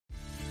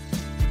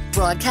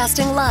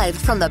Broadcasting live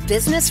from the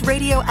Business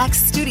Radio X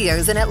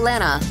studios in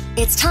Atlanta,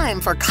 it's time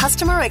for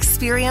Customer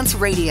Experience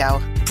Radio.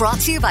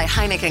 Brought to you by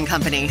Heineken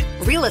Company,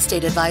 real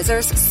estate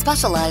advisors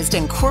specialized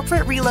in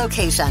corporate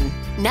relocation.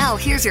 Now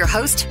here's your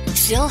host,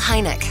 Jill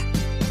Heineck.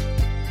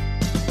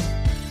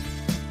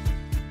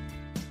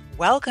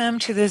 Welcome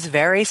to this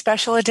very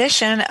special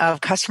edition of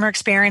Customer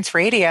Experience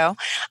Radio.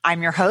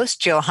 I'm your host,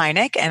 Jill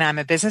Heineck, and I'm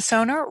a business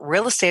owner,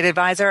 real estate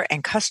advisor,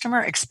 and customer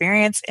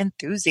experience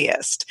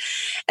enthusiast.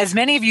 As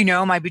many of you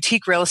know, my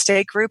boutique real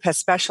estate group has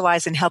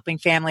specialized in helping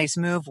families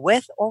move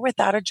with or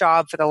without a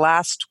job for the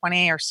last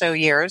 20 or so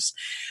years.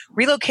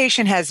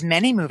 Relocation has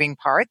many moving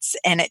parts,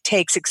 and it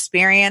takes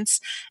experience,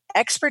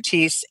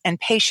 expertise,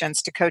 and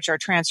patience to coach our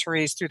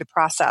transferees through the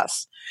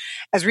process.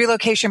 As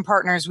relocation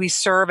partners, we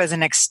serve as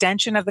an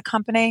extension of the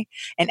company,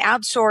 an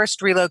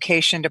outsourced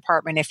relocation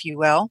department, if you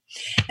will.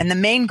 And the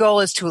main goal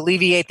is to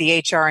alleviate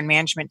the HR and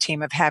management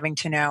team of having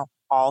to know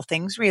all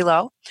things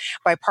relo.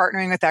 By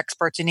partnering with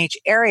experts in each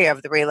area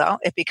of the relo,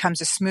 it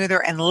becomes a smoother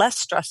and less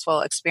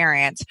stressful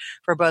experience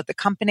for both the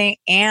company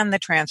and the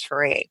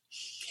transferee.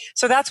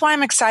 So that's why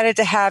I'm excited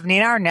to have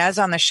Nina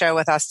Arnaz on the show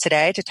with us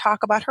today to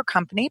talk about her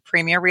company,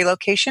 Premier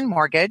Relocation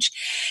Mortgage,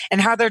 and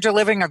how they're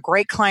delivering a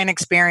great client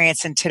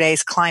experience in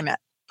today's climate.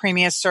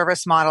 Premier's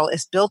service model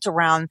is built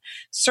around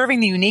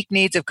serving the unique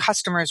needs of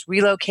customers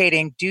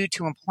relocating due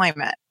to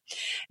employment.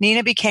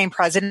 Nina became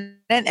president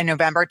in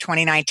November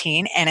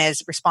 2019 and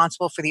is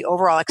responsible for the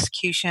overall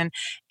execution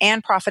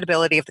and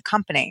profitability of the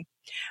company.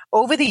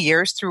 Over the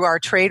years, through our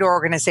trade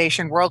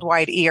organization,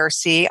 Worldwide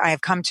ERC, I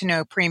have come to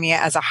know Premier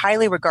as a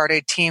highly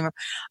regarded team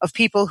of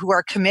people who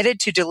are committed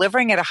to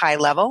delivering at a high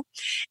level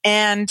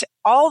and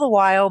all the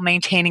while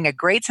maintaining a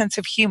great sense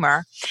of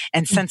humor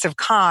and sense of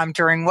calm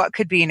during what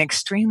could be an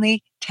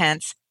extremely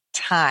tense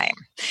time.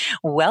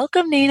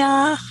 Welcome,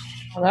 Nina.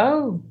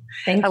 Hello.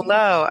 Thank you.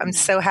 Hello. I'm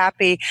so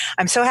happy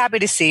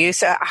to see you.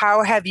 So how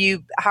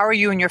are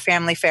you and your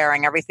family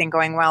faring? Everything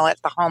going well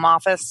at the home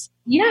office?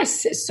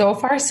 Yes. So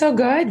far, so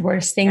good.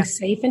 We're staying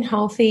safe and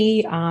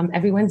healthy.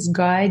 Everyone's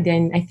good.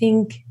 And I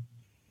think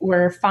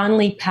we're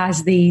finally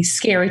past the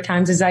scary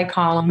times, as I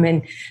call them,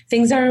 and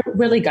things are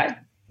really good.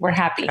 We're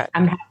happy. Good.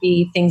 I'm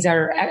happy. Things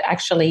are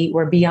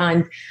we're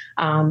beyond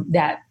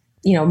that,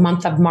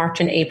 month of March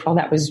and April.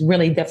 That was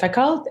really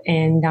difficult.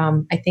 And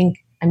I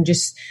think I'm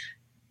just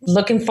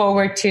looking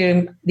forward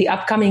to the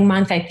upcoming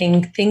month. I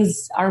think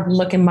things are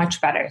looking much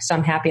better. So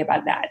I'm happy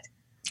about that.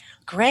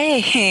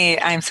 Great.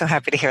 I'm so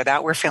happy to hear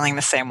that. We're feeling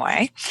the same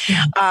way.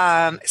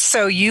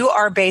 So you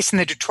are based in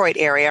the Detroit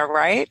area,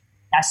 right?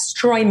 Yes,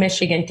 Troy,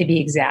 Michigan, to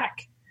be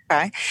exact.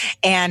 Okay.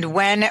 And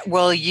when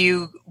will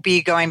you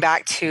be going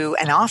back to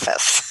an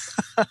office?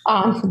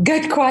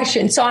 Good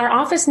question. So our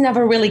office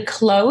never really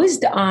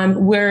closed.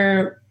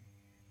 We're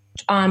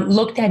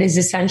looked at as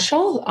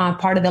essential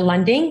part of the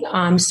lending.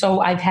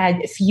 So I've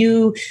had a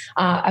few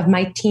of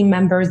my team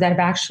members that have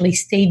actually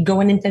stayed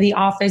going into the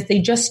office. They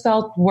just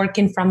felt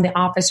working from the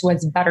office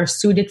was better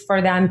suited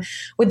for them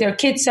with their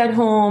kids at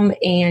home,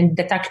 and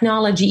the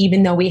technology,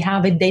 even though we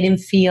have it, they didn't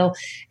feel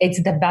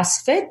it's the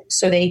best fit.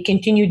 So they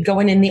continued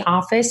going in the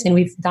office, and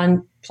we've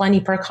done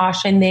plenty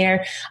precaution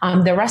there.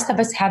 The rest of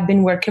us have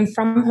been working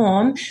from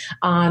home.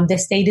 The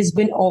state has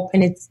been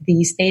open. It's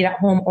the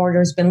stay-at-home order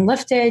has been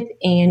lifted,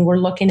 and we're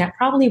looking at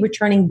probably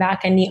returning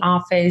back in the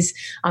office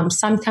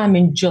sometime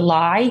in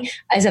July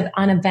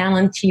on a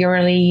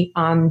voluntarily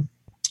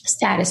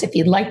status. If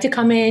you'd like to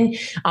come in,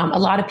 a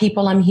lot of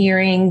people I'm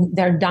hearing,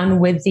 they're done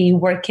with the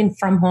working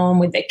from home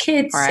with the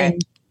kids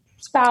and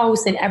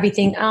spouse and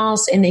everything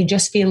else, and they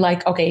just feel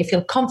like, okay, I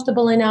feel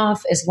comfortable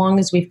enough as long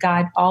as we've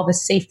got all the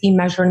safety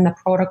measure and the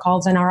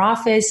protocols in our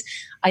office.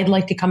 I'd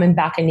like to come in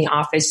back in the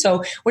office.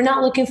 So we're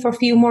not looking for a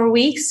few more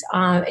weeks,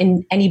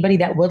 and anybody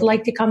that would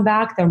like to come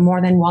back, they're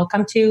more than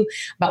welcome to,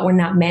 but we're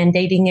not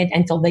mandating it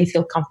until they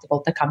feel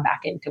comfortable to come back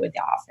into the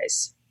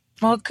office.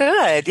 Well,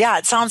 good. Yeah,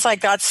 it sounds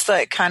like that's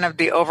the kind of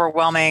the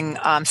overwhelming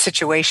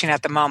situation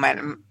at the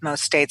moment.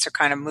 Most states are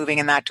kind of moving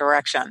in that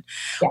direction.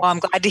 Yes. Well, I'm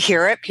glad to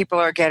hear it. People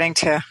are getting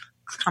to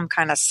some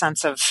kind of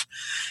sense of,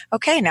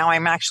 okay, now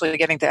I'm actually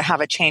getting to have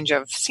a change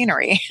of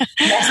scenery.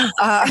 Yes.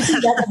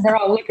 That's what they're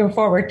all looking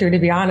forward to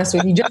be honest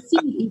with you. Just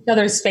seeing each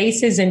other's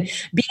faces and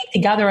being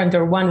together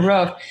under one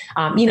roof,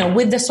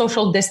 with the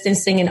social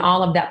distancing and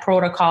all of that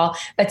protocol,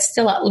 but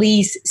still at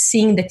least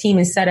seeing the team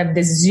instead of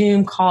the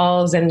Zoom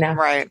calls and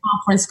the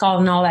conference call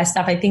and all that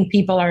stuff. I think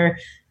people are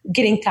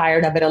getting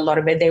tired of it a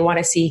little bit. They want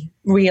to see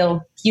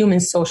real human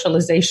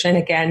socialization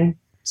again.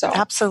 So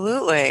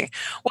absolutely.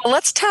 Well,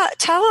 let's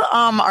tell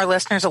our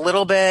listeners a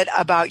little bit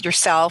about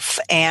yourself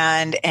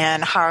and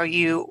how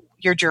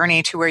your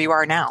journey to where you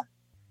are now.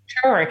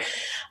 Sure.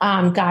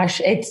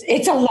 Gosh,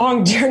 it's a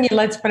long journey.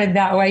 Let's put it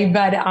that way.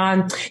 But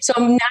so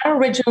I'm not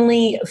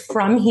originally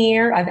from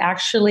here. I've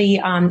actually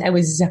I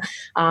was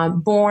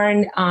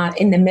born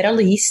in the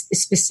Middle East,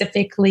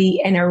 specifically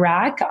in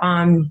Iraq.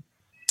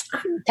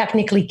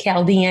 technically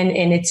Chaldean,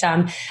 and it's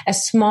a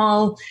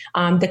small,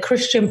 the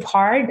Christian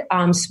part,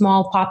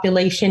 small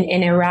population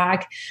in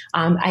Iraq.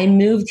 I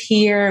moved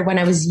here when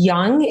I was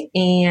young,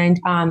 and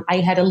I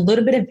had a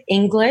little bit of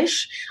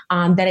English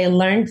that I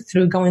learned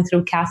through going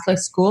through Catholic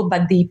school,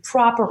 but the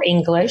proper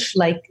English,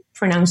 like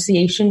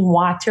pronunciation,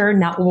 water,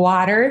 not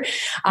water.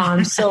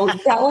 So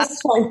that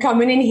was fun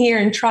coming in here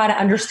and try to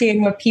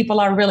understand what people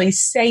are really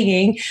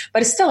saying.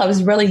 But still, I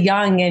was really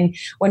young. And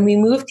when we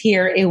moved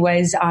here, it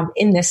was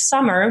in the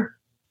summer.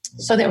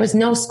 So there was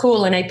no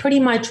school, and I pretty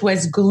much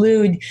was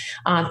glued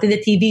to the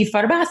TV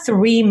for about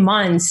 3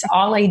 months.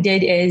 All I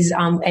did is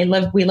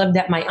we lived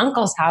at my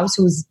uncle's house,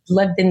 who's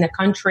lived in the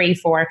country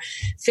for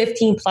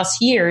 15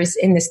 plus years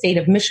in the state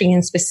of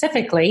Michigan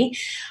specifically.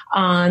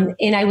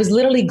 And I was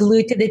literally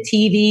glued to the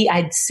TV.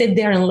 I'd sit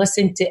there and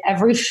listen to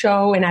every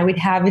show, and I would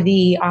have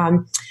the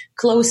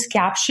closed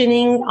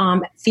captioning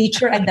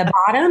feature at the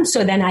bottom,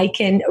 so then I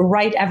can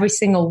write every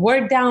single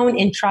word down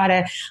and try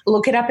to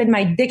look it up in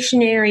my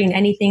dictionary, and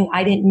anything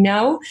I didn't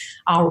know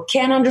or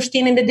can't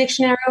understand in the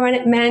dictionary what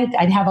it meant,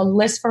 I'd have a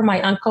list for my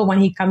uncle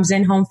when he comes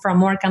in home from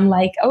work. I'm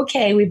like,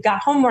 okay, we've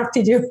got homework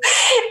to do.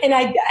 And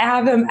I'd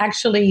have him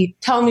actually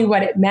tell me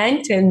what it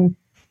meant and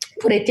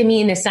put it to me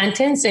in a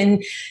sentence.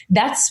 And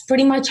that's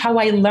pretty much how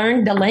I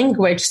learned the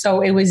language. So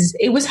it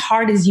was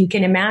hard, as you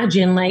can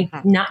imagine, like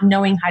not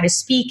knowing how to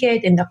speak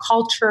it and the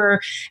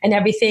culture and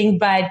everything.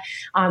 But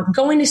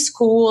going to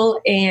school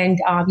and,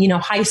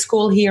 high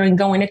school here and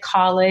going to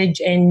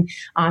college and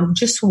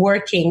just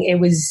working,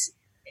 it was,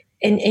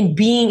 and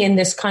being in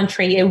this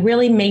country, it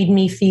really made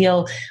me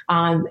feel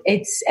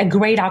it's a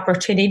great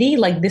opportunity.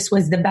 Like this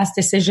was the best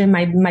decision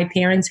my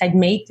parents had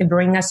made to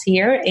bring us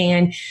here.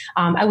 And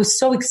I was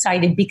so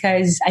excited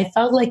because I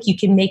felt like you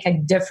can make a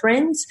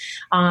difference.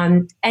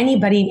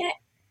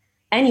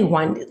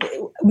 Anyone,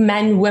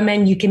 men,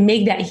 women, you can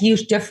make that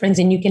huge difference,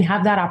 and you can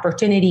have that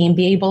opportunity and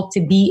be able to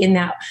be in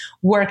that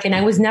work. And I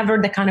was never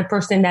the kind of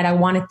person that I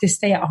wanted to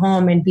stay at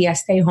home and be a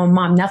stay-at-home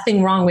mom.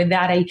 Nothing wrong with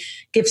that. I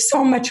give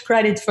so much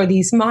credit for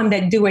these moms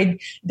that do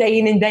it day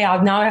in and day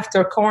out. Now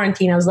after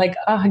quarantine, I was like,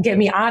 oh, get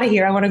me out of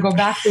here. I want to go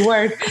back to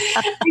work.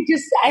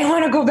 I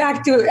want to go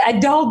back to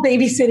adult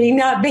babysitting,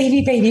 not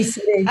baby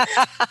babysitting.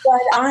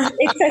 But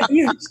it's a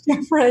huge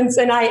difference.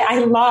 And I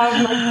love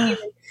my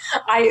kids.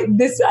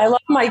 I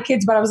love my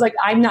kids, but I was like,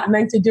 I'm not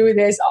meant to do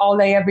this all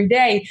day, every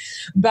day.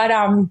 But,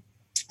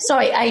 so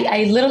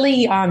I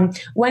literally,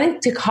 went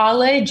into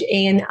college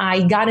and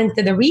I got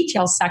into the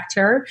retail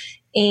sector,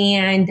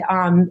 and,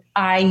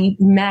 I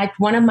met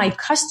one of my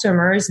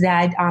customers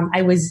that,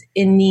 I was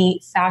in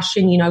the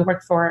fashion, I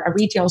worked for a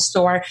retail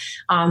store.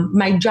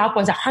 My job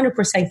was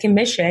 100%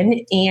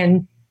 commission,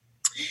 and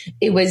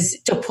it was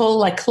to pull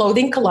like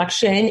clothing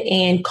collection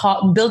and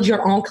build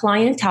your own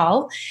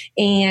clientele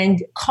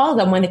and call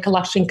them when the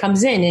collection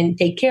comes in and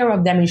take care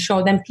of them and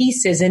show them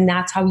pieces. And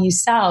that's how you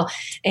sell.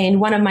 And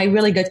one of my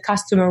really good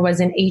customer was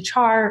an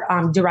HR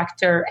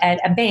director at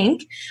a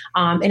bank.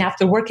 And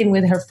after working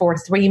with her for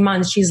 3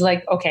 months, she's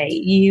like, okay,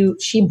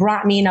 she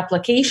brought me an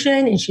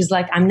application, and she's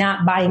like, I'm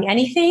not buying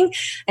anything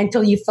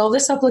until you fill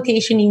this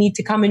application. You need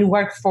to come and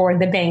work for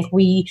the bank.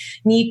 We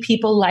need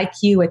people like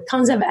you with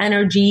tons of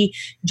energy,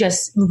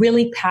 just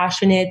really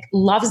passionate,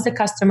 loves the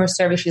customer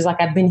service. She's like,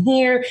 I've been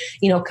here,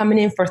 coming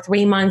in for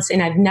 3 months,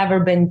 and I've never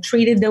been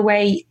treated the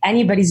way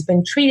anybody's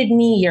been treated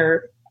me.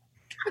 You're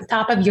on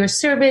top of your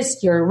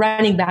service. You're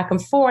running back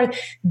and forth.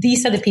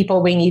 These are the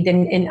people we need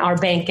in our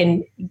bank,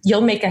 and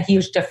you'll make a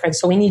huge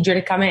difference. So we need you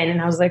to come in.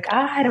 And I was like,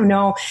 I don't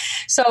know.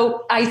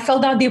 So I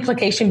filled out the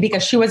application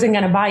because she wasn't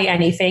going to buy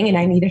anything, and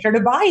I needed her to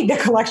buy the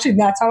collection.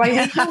 That's how I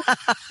did it.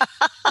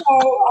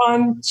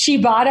 So she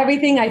bought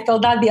everything. I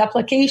filled out the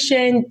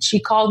application. She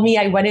called me.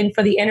 I went in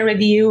for the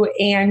interview,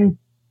 and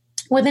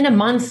within a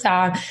month,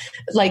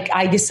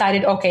 I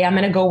decided, okay, I'm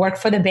going to go work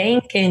for the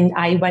bank. And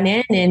I went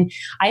in, and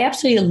I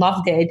absolutely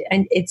loved it.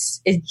 And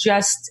it's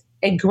just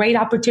a great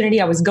opportunity.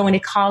 I was going to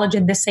college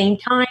at the same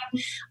time.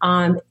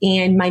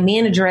 And my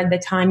manager at the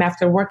time,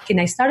 after working,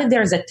 I started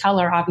there as a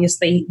teller,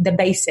 obviously the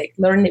basic,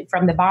 learned it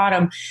from the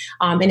bottom.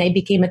 And I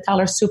became a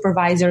teller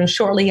supervisor. And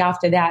shortly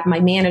after that, my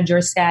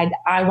manager said,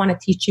 I want to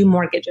teach you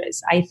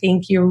mortgages. I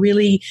think you're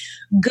really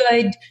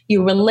good.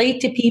 You relate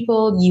to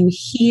people. You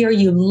hear,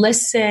 you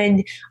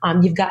listen.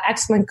 You've got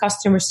excellent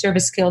customer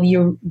service skill.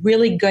 You're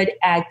really good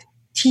at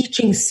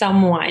teaching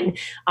someone,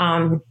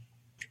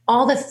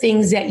 all the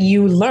things that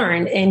you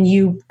learn, and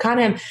you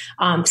kind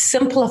of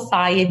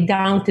simplify it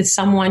down to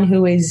someone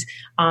who is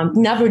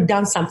never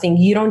done something.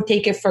 You don't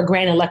take it for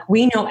granted. Like,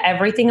 we know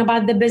everything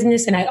about the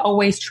business, and I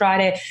always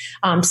try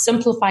to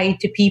simplify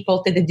it to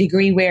people to the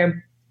degree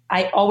where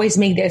I always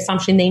make the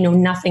assumption they know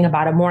nothing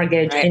about a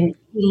mortgage, right. And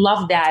we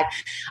love that.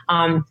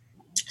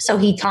 So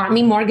he taught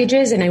me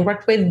mortgages, and I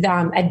worked with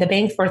at the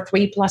bank for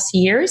 3+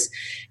 years.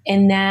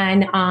 And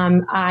then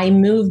I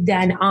moved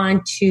then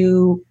on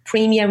to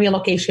Premier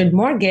Relocation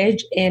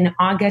Mortgage in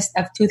August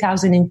of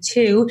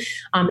 2002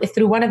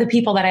 through one of the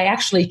people that I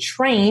actually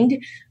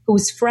trained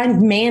whose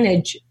friend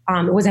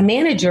was a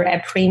manager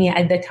at Premia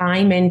at the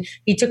time. And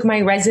he took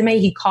my resume,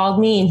 he called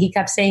me and he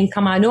kept saying,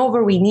 come on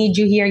over, we need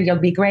you here, you'll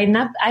be great. And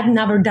I've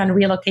never done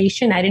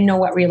relocation. I didn't know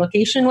what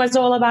relocation was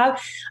all about.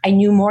 I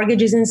knew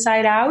mortgages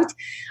inside out.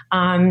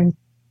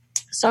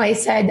 So I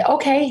said,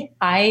 okay,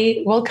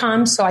 I will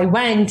come. So I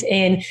went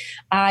and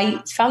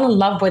I fell in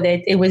love with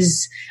it.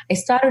 I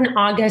started in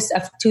August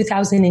of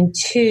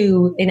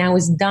 2002 and I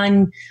was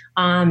done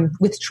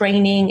with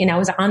training and I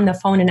was on the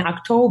phone in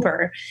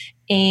October.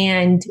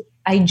 And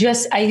I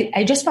just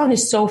found it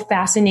so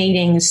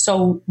fascinating,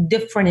 so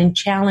different and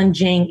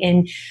challenging.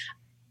 And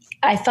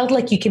I felt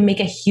like you can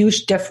make a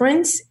huge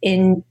difference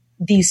in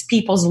these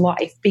people's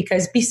life,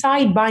 because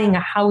beside buying a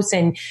house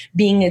and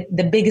being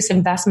the biggest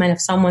investment of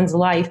someone's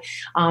life,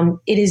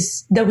 it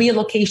is the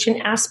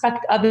relocation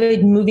aspect of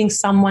it, moving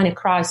someone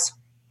across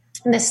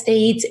the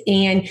States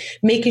and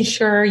making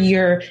sure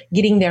you're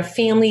getting their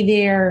family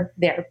there,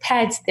 their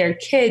pets, their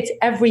kids,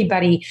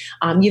 everybody.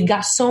 You've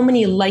got so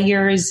many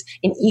layers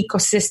and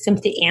ecosystem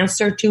to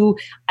answer to.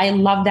 I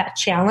love that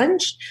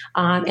challenge.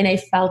 And I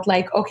felt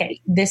like,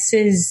 okay,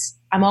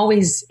 I'm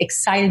always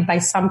excited by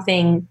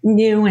something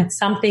new and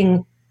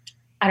something,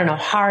 I don't know,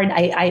 hard.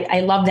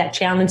 I love that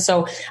challenge.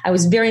 So I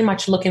was very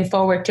much looking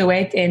forward to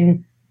it.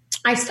 And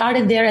I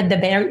started there at the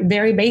very,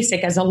 very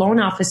basic as a loan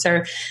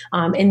officer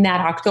in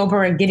that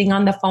October, getting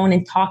on the phone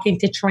and talking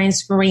to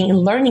transferring and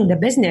learning the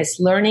business,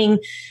 learning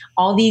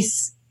all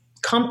these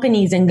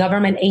companies and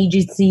government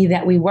agencies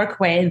that we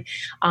work with.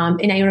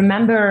 And I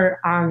remember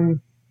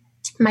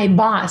my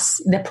boss,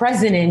 the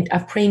president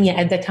of Premia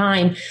at the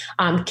time,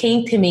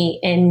 came to me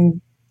and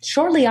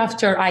shortly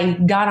after I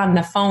got on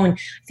the phone,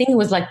 I think it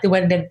was like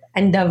the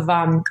end of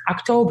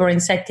October,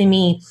 and said to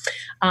me,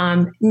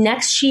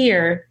 next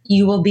year,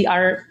 you will be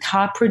our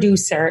top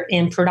producer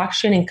in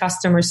production and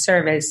customer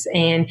service.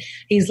 And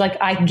he's like,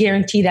 I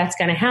guarantee that's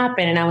going to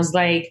happen. And I was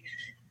like,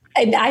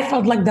 and I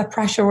felt like the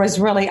pressure was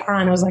really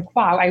on. I was like,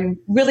 wow, I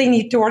really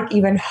need to work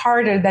even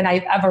harder than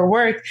I've ever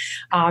worked,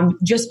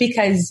 just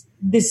because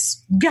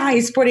this guy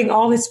is putting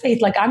all his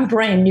faith. Like, I'm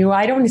brand new.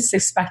 I don't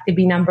expect to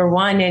be number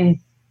one.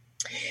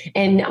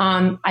 And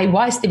I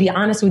was, to be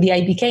honest with you,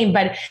 I became.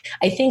 But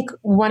I think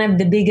one of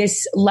the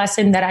biggest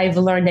lesson that I've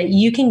learned, that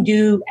you can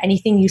do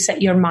anything you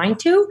set your mind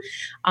to.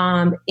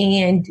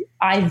 And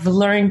I've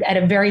learned at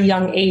a very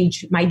young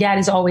age, my dad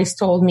has always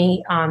told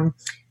me,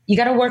 you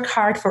got to work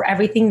hard for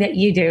everything that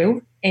you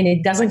do, and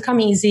it doesn't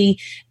come easy.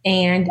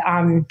 And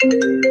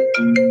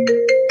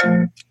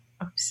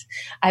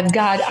I've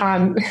got,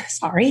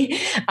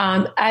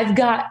 I've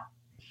got,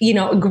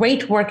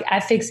 great work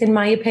ethics, in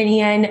my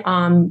opinion,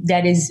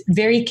 that is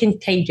very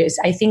contagious.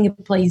 I think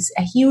it plays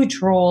a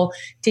huge role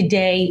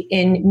today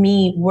in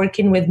me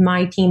working with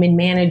my team and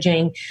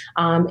managing,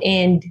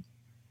 and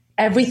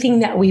everything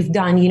that we've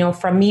done,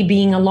 from me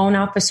being a loan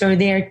officer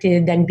there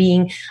to then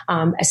being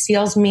a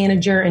sales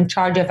manager in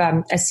charge of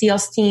a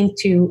sales team,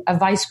 to a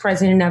vice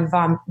president of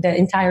the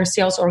entire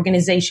sales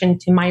organization,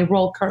 to my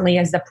role currently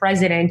as the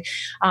president.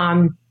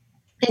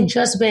 And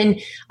just been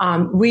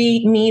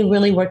me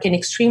really working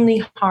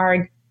extremely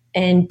hard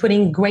and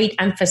putting great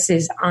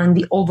emphasis on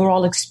the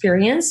overall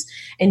experience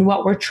and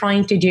what we're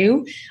trying to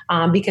do,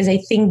 because I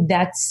think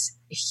that's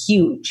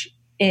huge.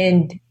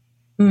 And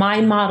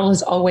my model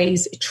is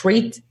always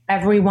treat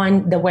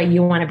everyone the way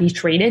you want to be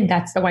treated.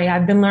 That's the way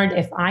I've been learned.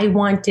 If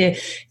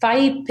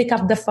I pick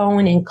up the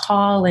phone and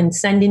call and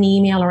send an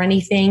email or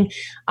anything,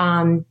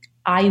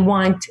 I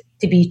want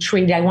to be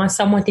treated. I want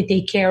someone to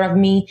take care of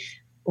me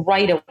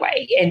right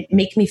away and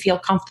make me feel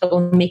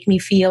comfortable, make me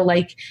feel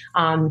like,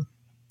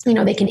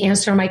 they can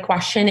answer my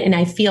question. And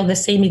I feel the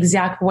same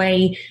exact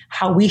way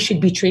how we should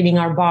be treating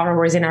our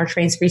borrowers in our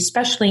transfer,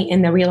 especially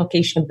in the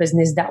relocation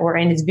business that we're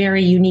in. It's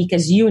very unique,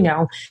 as you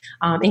know,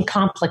 and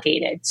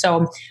complicated.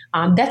 So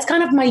that's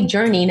kind of my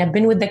journey. And I've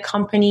been with the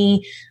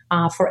company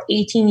for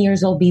 18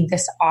 years. It'll be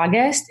this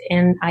August.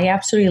 And I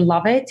absolutely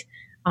love it.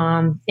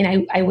 And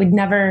I would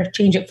never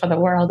change it for the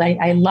world.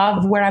 I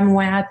love where I'm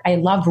at. I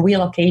love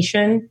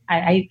relocation.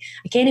 I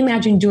can't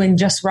imagine doing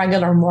just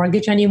regular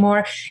mortgage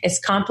anymore. As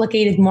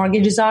complicated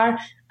mortgages are,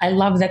 I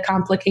love the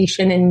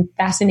complication and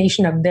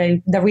fascination of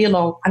the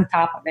relo on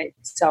top of it.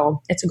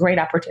 So it's a great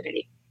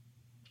opportunity.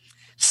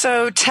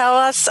 So tell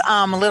us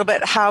a little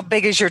bit, how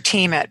big is your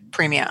team at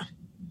Premia?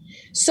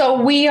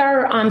 So we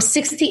are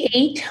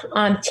 68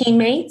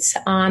 teammates.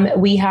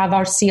 We have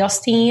our sales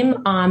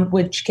team,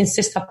 which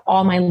consists of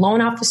all my loan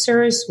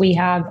officers. We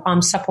have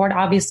support,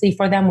 obviously,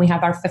 for them. We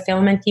have our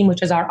fulfillment team,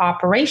 which is our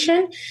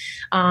operation.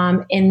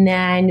 And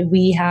then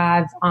we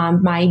have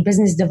my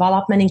business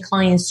development and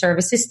client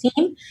services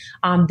team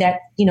that,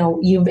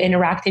 you've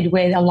interacted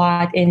with a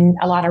lot in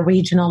a lot of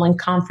regional and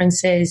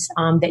conferences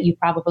that you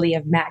probably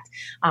have met.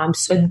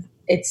 So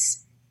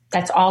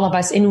that's all of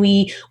us. And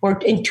we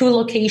work in 2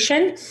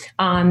 locations.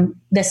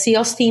 The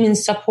sales team and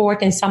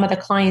support and some of the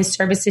client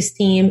services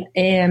team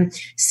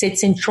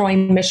sits in Troy,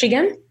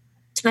 Michigan.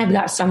 I've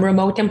got some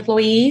remote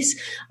employees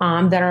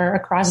that are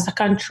across the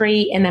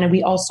country. And then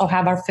we also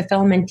have our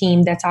fulfillment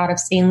team that's out of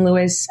St.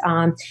 Louis,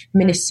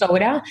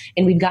 Minnesota.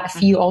 And we've got a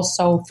few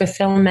also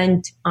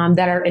fulfillment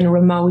that are in a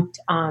remote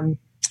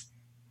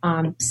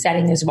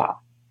setting as well.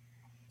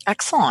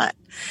 Excellent.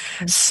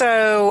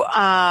 So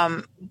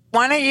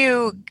why don't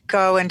you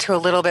go into a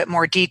little bit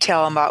more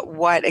detail about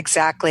what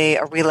exactly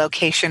a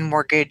relocation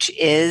mortgage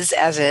is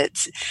as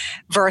it's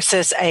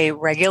versus a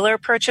regular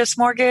purchase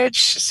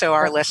mortgage, so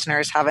our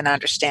listeners have an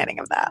understanding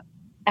of that.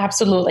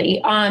 Absolutely.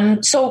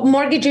 So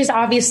mortgages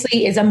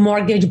obviously is a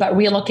mortgage, but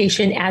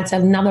relocation adds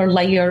another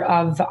layer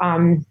of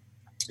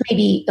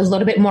maybe a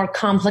little bit more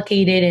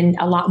complicated and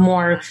a lot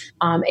more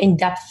in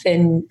depth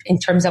in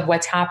terms of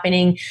what's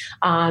happening.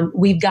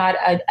 We've got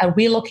a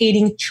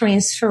relocating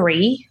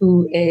transferee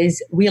who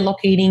is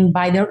relocating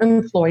by their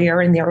employer,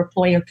 and their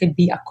employer could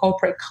be a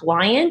corporate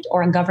client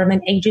or a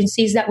government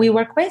agencies that we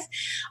work with.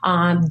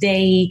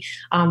 They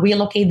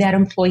relocate that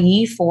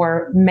employee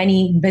for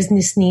many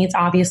business needs,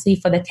 obviously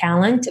for the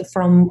talent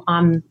from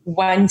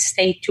one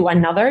state to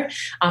another.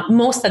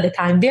 Most of the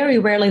time, very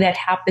rarely that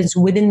happens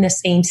within the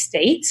same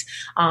state.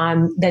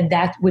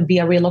 That would be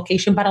a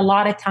relocation. But a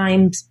lot of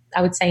times,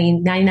 I would say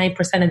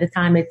 99% of the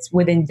time, it's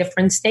within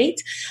different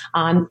states.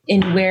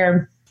 And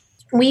where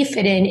we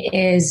fit in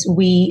is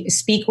we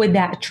speak with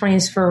that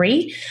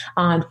transferee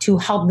to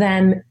help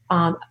them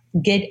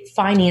get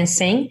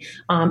financing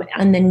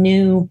on the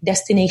new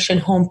destination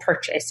home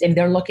purchase. If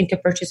they're looking to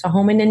purchase a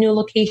home in a new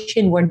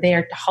location, we're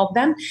there to help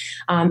them.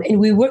 And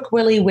we work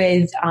really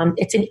with,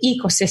 it's an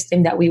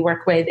ecosystem that we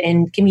work with,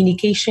 and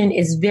communication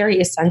is very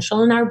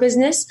essential in our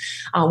business.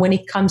 When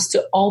it comes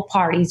to all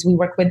parties, we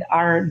work with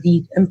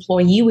the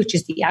employee, which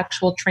is the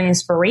actual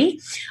transferee.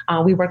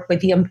 We work with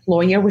the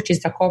employer, which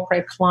is the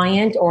corporate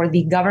client or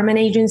the government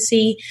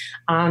agency.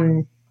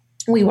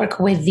 We work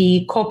with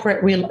the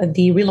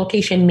the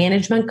relocation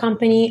management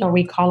company, or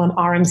we call them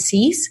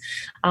RMCs,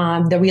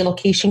 the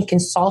relocation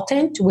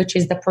consultant, which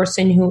is the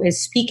person who is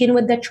speaking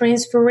with the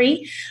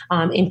transferee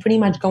and pretty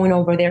much going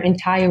over their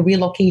entire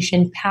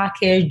relocation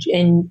package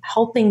and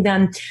helping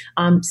them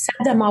set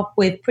them up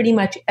with pretty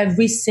much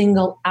every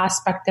single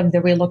aspect of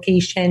the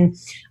relocation,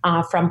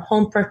 from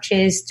home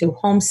purchase to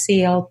home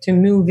sale to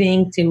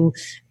moving to,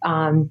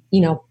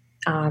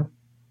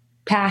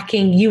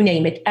 packing, you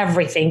name it,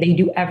 everything. They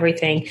do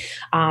everything.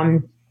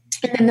 And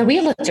then the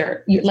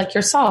realtor, like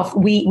yourself,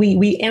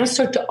 we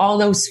answer to all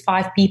those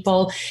 5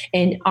 people.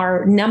 And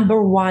our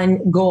number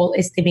one goal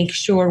is to make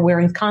sure we're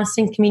in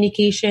constant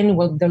communication.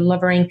 We're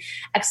delivering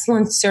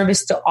excellent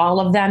service to all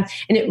of them.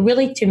 And it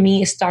really, to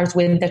me, starts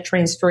with the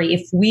transferee.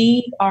 If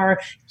we are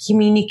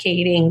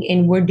communicating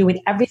and we're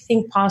doing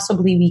everything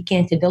possibly we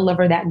can to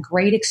deliver that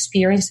great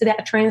experience to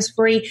that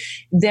transferee,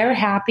 they're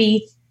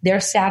happy. They're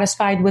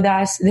satisfied with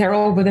us. They're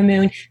over the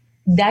moon.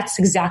 That's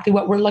exactly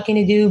what we're looking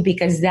to do,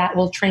 because that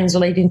will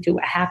translate into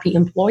a happy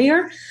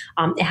employer,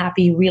 a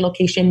happy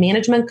relocation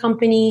management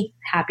company,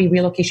 happy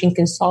relocation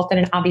consultant,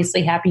 and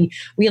obviously happy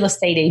real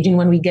estate agent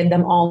when we get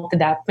them all to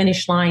that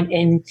finish line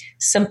in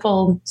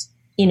simple,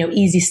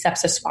 easy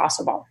steps as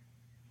possible.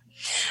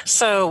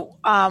 So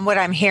what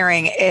I'm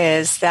hearing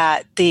is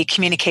that the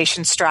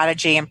communication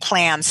strategy and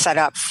plan set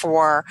up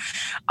for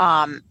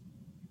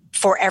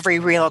every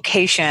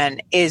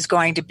relocation is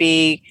going to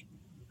be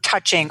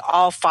touching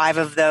all 5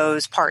 of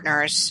those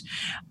partners,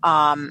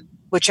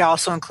 which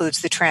also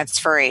includes the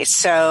transferee.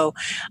 So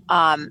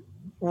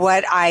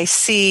what I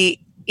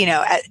see,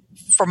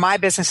 for my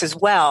business as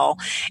well,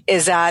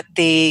 is that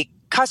the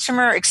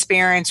customer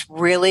experience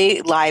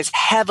really lies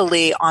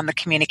heavily on the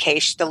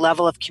communication, the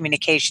level of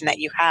communication that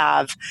you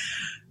have,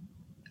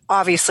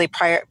 obviously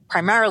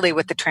primarily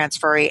with the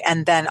transferee,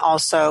 and then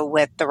also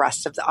with the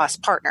rest of us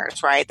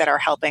partners, right, that are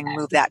helping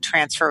move that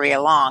transferee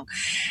along.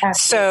 Absolutely.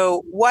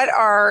 So what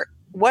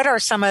are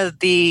some of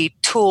the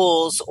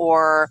tools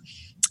or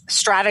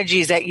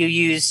strategies that you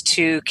use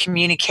to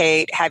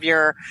communicate, have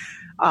your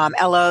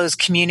LOs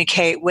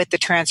communicate with the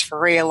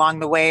transferee along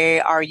the way?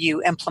 Are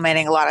you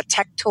implementing a lot of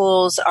tech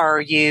tools? Are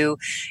you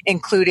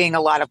including a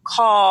lot of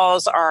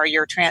calls?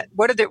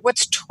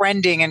 What's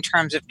trending in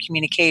terms of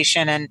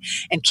communication and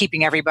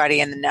keeping everybody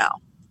in the know?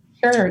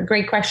 Sure.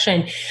 Great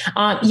question.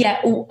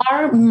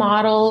 Our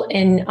model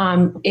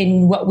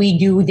in what we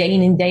do day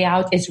in and day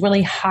out is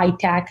really high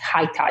tech,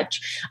 high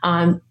touch.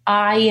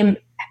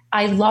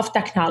 I love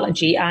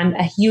technology. I'm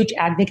a huge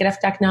advocate of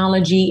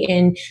technology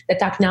and the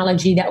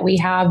technology that we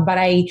have, but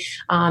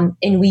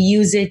and we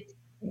use it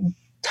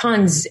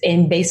tons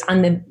based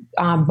on the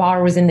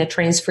borrowers and the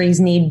transferees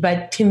need.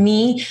 But to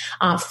me,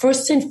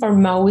 first and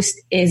foremost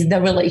is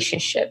the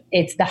relationship.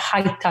 It's the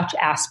high touch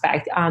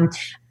aspect.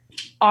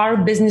 Our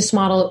business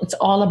model, it's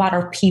all about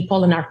our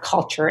people and our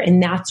culture.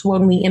 And that's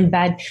when we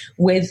embed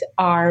with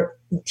our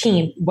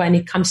team when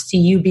it comes to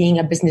you being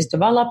a business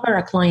developer,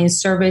 a client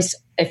service.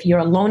 If you're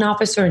a loan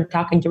officer and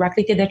talking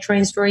directly to the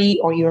transferee,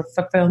 or you're a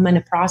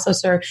fulfillment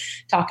processor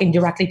talking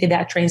directly to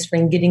that transferee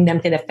and getting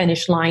them to the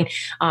finish line,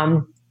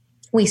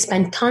 We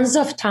spend tons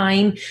of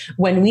time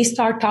when we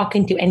start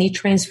talking to any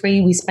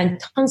transferee. We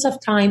spend tons of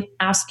time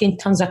asking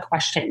tons of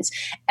questions.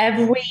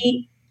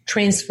 Every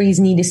transferee's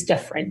need is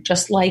different,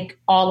 just like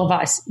all of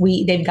us.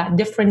 They've got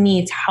different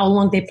needs. How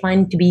long they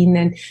plan to be in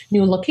a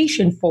new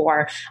location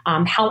for?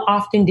 How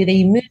often do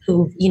they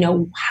move?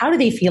 How do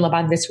they feel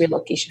about this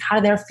relocation? How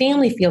do their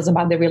family feels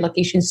about the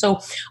relocation? So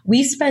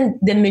we spend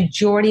the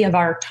majority of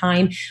our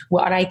time,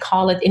 what I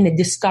call it, in the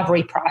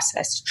discovery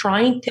process,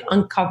 trying to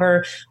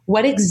uncover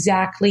what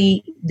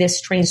exactly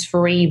this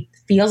transferee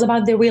feels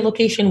about their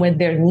relocation, what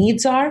their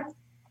needs are,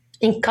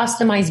 and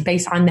customize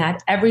based on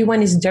that.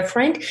 Everyone is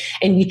different,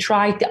 and we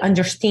try to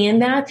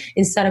understand that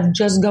instead of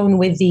just going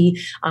with the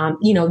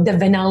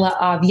vanilla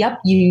of, yep,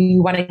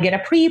 you want to get a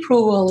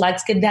pre-approval,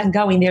 let's get that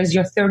going. There's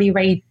your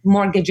 30-rate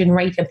mortgage and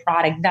rated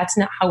product. That's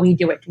not how we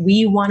do it.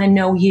 We want to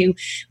know you.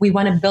 We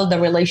want to build a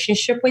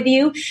relationship with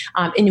you.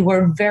 And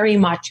we're very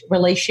much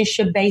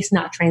relationship based,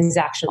 not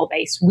transactional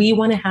based. We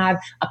want to have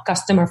a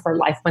customer for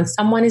life. When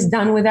someone is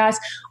done with us,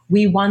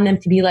 we want them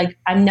to be like,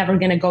 I'm never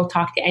going to go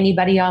talk to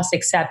anybody else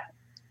except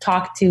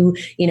talk to,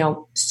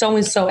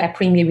 so-and-so at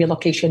Premier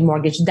Relocation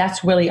Mortgage.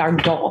 That's really our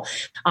goal.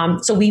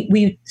 So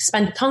we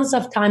spend tons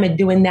of time at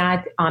doing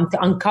that to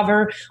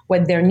uncover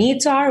what their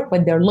needs are,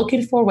 what they're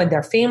looking for, what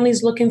their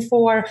family's looking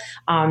for.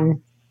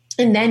 And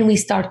then we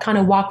start kind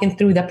of walking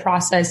through the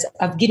process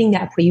of getting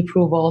that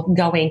pre-approval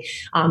going.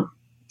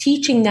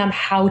 Teaching them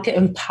how to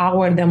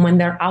empower them when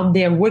they're out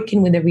there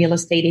working with a real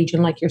estate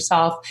agent like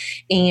yourself,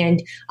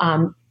 and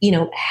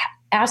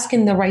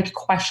asking the right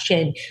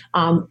question,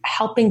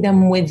 helping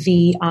them with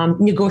the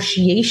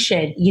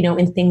negotiation,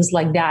 and things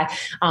like that.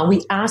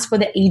 We ask for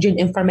the agent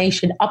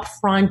information up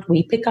front.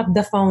 We pick up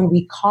the phone.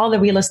 We call the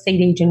real estate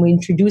agent. We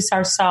introduce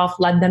ourselves,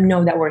 let them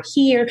know that we're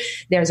here.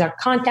 There's our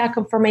contact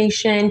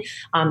information.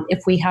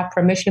 If we have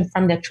permission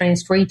from the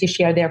transferee to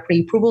share their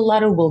pre-approval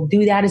letter, we'll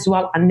do that as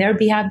well on their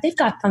behalf. They've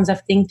got tons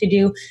of things to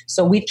do.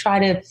 So we try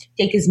to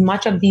take as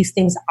much of these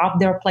things off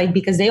their plate,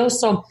 because they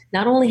also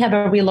not only have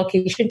a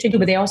relocation to do,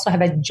 but they also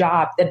have a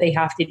job that they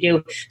have to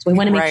do. So we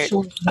want to make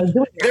sure they're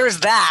doing it.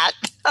 There's that.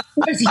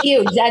 That's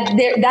huge.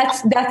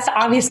 That's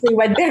obviously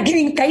what they're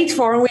getting paid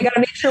for, and we got to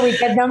make sure we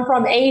get them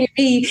from A to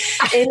B,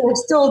 and we're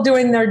still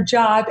doing their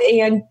job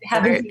and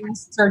having to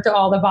answer to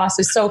all the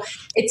bosses. So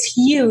it's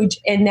huge.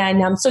 And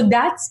then so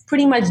that's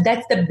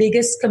the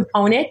biggest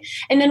component.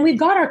 And then we've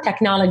got our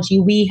technology.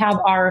 We have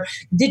our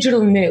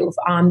digital move,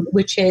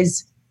 which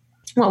is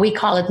what we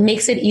call it,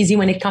 makes it easy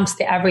when it comes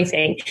to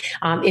everything.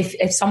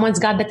 If someone's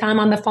got the time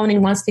on the phone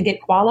and wants to get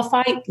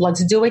qualified,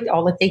 let's do it.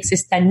 All it takes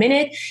is 10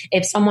 minutes.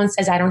 If someone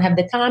says, I don't have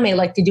the time, I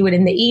like to do it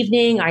in the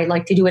evening, I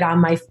like to do it on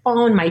my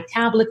phone, my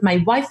tablet,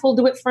 my wife will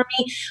do it for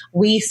me.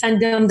 We send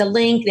them the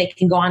link. They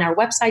can go on our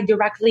website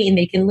directly, and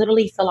they can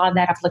literally fill out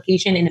that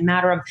application in a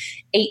matter of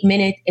 8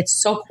 minutes. It's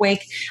so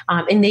quick.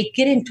 And they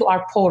get into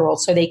our portal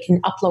so they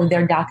can upload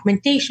their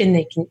documentation.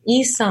 They can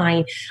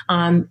e-sign.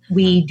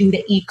 We do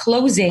the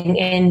e-closing,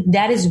 and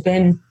that has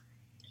been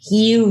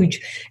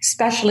huge,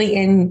 especially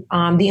in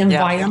the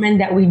environment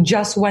that we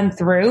just went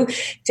through,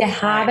 to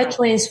have a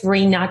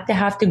transferee not to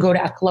have to go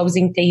to a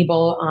closing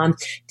table,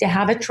 to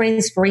have a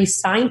transferee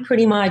sign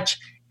pretty much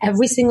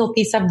every single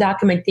piece of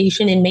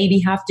documentation and maybe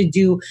have to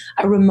do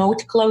a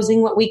remote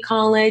closing, what we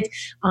call it,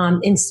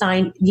 and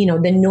sign,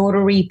 the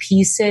notary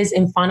pieces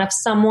in front of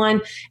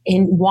someone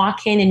and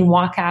walk in and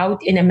walk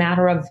out in a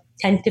matter of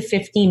 10 to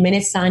 15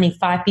 minutes, signing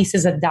 5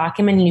 pieces of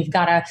document, and you've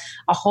got a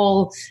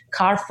whole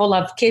car full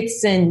of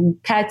kids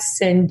and pets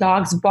and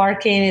dogs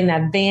barking and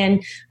a van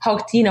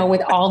hooked,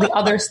 with all the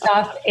other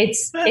stuff.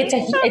 It's a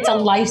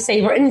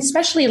lifesaver. And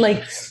especially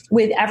like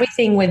with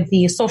everything with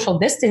the social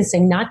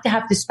distancing, not to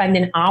have to spend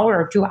an hour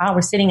or 2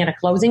 hours sitting at a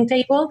closing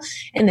table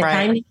and the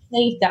time you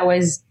saved, that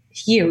was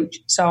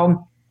huge.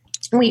 So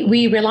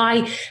we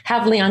rely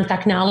heavily on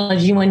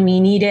technology when we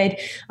need it,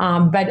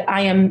 but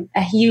I am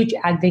a huge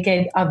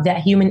advocate of that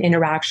human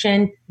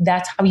interaction.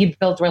 That's how you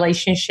build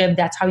relationship.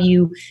 That's how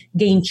you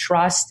gain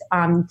trust,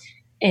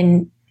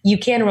 and you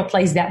can't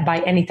replace that by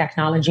any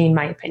technology, in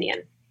my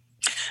opinion.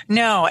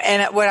 No.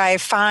 And what I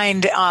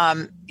find, in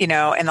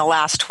the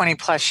last 20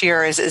 plus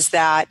years is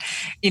that,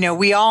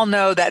 we all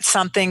know that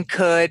something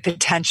could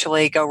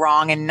potentially go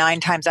wrong, and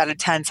 9 times out of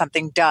 10,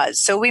 something does.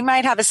 So we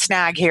might have a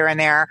snag here and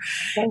there.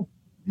 Okay.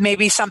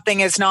 Maybe something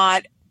is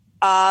not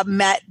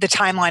met, the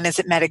timeline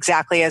isn't met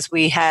exactly as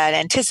we had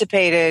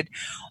anticipated,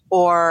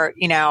 or,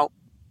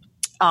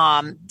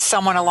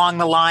 someone along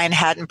the line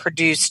hadn't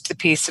produced the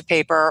piece of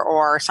paper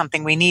or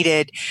something we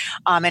needed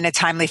in a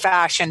timely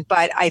fashion.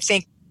 But I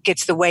think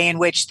it's the way in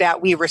which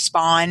that we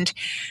respond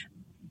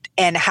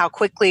and how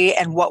quickly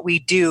and what we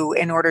do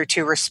in order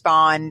to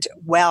respond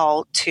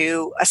well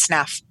to a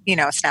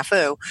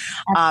snafu,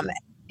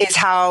 is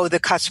how the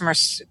customer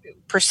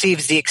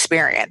perceives the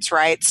experience,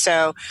 right?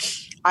 So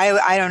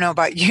I don't know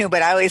about you,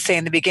 but I always say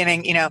in the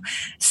beginning, there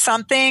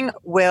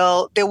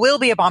will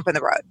be a bump in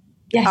the road.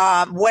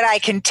 Yes. What I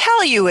can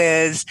tell you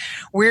is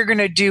we're going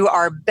to do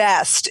our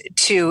best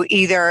to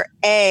either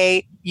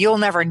A, you'll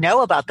never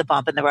know about the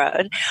bump in the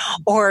road,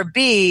 or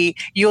B,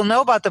 you'll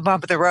know about the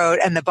bump in the road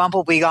and the bump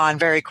will be gone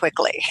very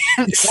quickly.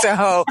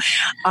 So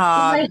you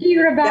might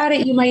hear about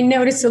it, you might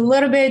notice a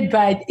little bit,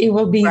 but it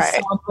will be right.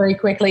 solved very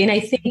quickly. And I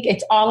think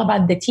it's all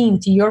about the team.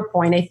 To your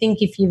point, I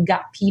think if you've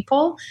got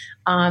people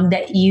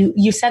that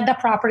you set the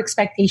proper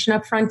expectation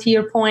up front, to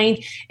your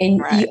point,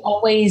 and right. you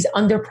always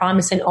under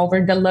promise and over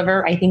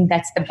deliver, I think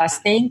that's the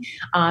best thing.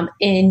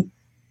 And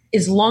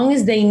as long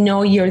as they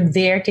know you're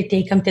there to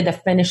take them to the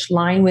finish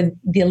line with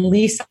the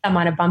least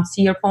amount of bumps,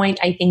 to your point,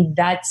 I think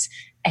that's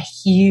a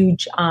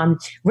huge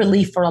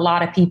relief for a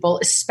lot of people,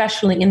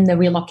 especially in the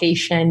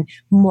relocation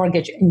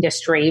mortgage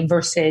industry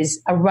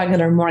versus a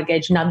regular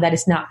mortgage. Not that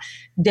it's not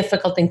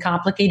difficult and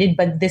complicated,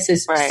 but this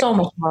is so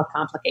much more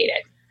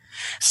complicated.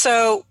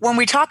 So when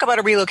we talk about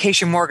a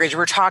relocation mortgage,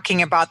 we're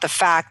talking about the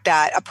fact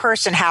that a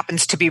person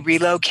happens to be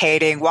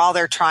relocating while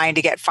they're trying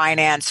to get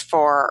finance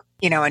for,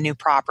 a new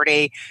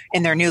property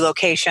in their new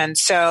location.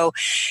 So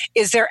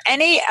is there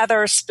any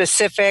other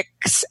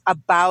specifics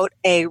about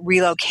a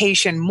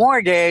relocation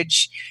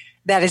mortgage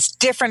that is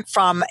different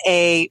from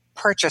a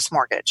purchase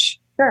mortgage?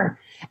 Sure.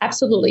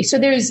 Absolutely. So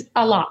there's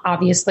a lot,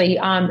 obviously.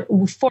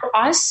 For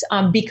us,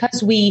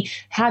 because we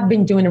have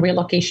been doing a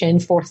relocation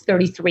for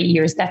 33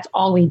 years, that's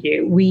all we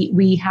do.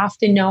 We have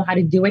to know how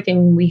to do it,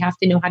 and we have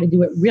to know how to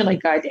do it really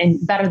good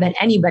and better than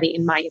anybody,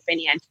 in my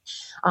opinion.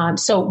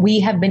 So we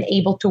have been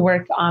able to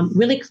work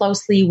really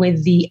closely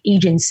with the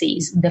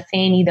agencies, the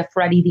Fannie, the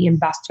Freddie, the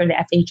investor, the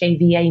FHA,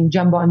 VA, and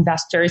jumbo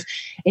investors,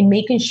 in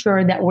making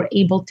sure that we're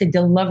able to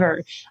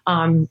deliver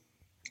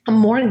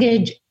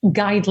mortgage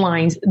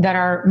guidelines that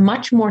are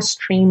much more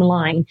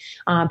streamlined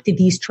to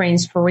these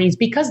transferees,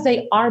 because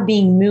they are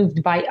being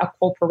moved by a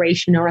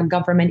corporation or a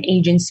government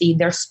agency.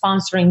 They're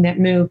sponsoring that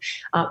move.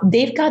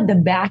 They've got the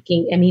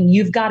backing. I mean,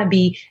 you've got to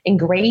be a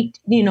great,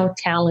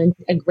 talent,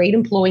 a great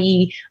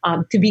employee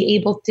to be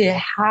able to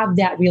have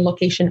that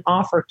relocation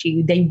offer to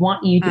you. They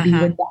want you to be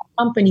with that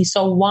company.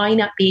 So why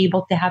not be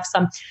able to have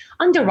some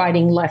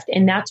underwriting lift?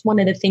 And that's one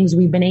of the things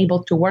we've been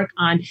able to work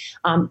on.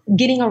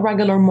 Getting a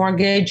regular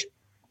mortgage,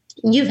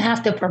 you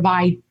have to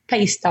provide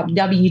pay stub,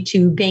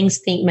 W-2, bank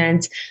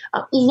statements,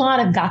 a lot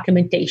of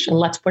documentation.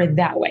 Let's put it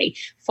that way.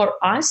 For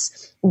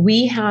us,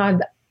 we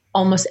have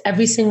almost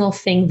every single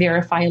thing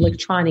verified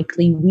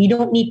electronically. We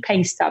don't need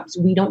pay stubs.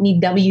 We don't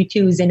need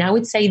W-2s. And I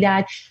would say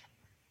that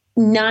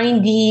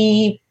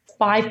 95%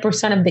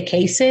 of the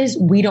cases,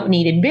 we don't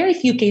need it. Very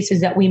few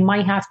cases that we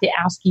might have to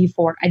ask you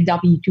for a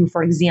W-2,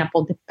 for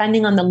example,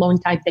 depending on the loan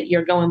type that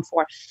you're going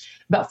for.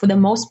 But for the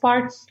most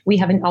part, we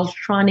have an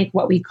electronic,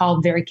 what we call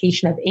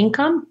verification of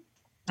income.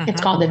 It's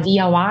called the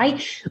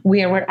VOI,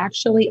 where we're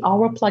actually,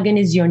 our plugin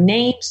is your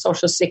name,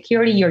 social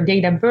security, your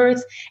date of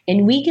birth,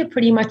 and we get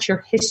pretty much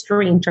your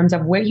history in terms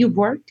of where you've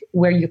worked,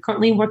 where you're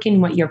currently working,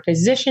 what your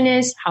position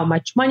is, how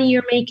much money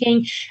you're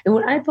making. And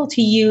we're able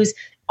to use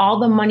all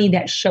the money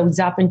that shows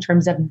up in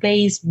terms of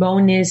base,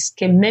 bonus,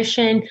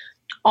 commission,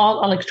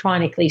 all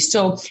electronically.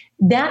 So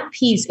that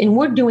piece, and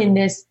we're doing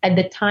this at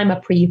the time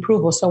of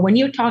pre-approval. So when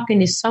you're talking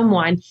to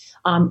someone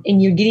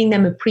and you're getting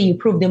them a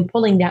pre-approved and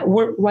pulling that,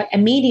 we're right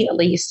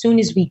immediately, as soon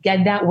as we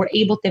get that, we're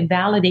able to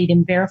validate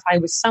and verify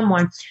with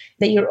someone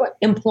that your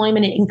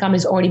employment and income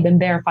has already been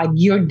verified.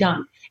 You're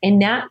done. And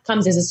that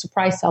comes as a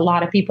surprise to a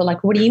lot of people.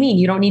 Like, what do you mean?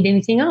 You don't need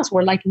anything else?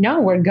 We're like, no,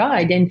 we're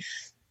good. And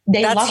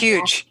that's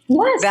huge.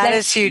 Yes, that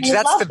is huge.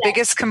 That's the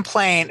biggest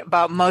complaint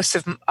about most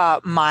of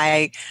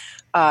my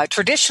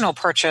traditional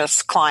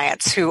purchase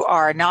clients who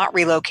are not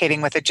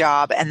relocating with a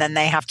job, and then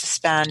they have to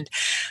spend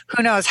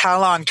who knows how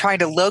long trying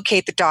to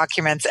locate the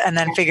documents and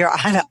then figure out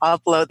how to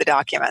upload the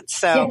documents.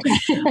 So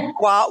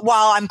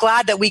while I'm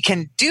glad that we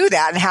can do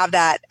that and have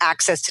that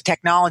access to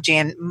technology,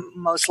 and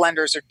most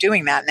lenders are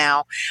doing that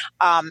now,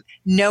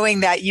 knowing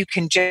that you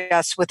can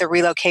just, with a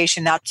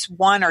relocation, that's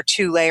 1 or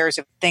 2 layers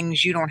of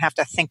things you don't have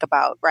to think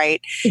about,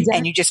 right? Exactly.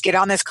 And you just get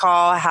on this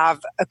call,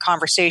 have a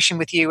conversation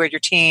with you or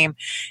your team,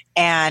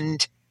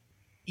 and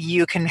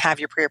you can have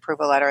your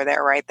pre-approval letter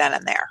there right then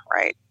and there,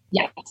 right?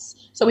 Yes.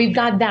 So we've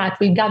got that.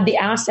 We've got the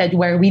asset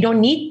where we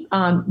don't need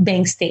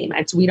bank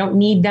statements. We don't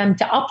need them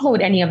to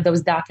upload any of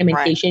those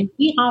documentation. Right.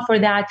 We offer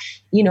that,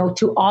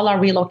 to all our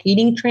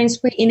relocating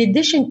transfer. In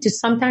addition to,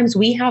 sometimes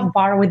we have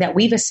borrowers that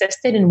we've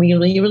assisted and we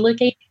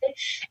relocated,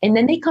 and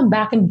then they come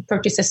back and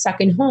purchase a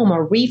second home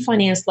or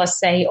refinance, let's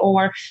say,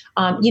 or,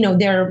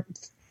 they're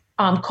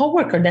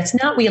coworker that's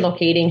not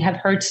relocating have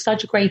heard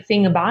such a great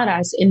thing about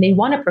us and they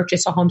want to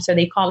purchase a home, so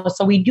they call us.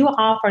 So we do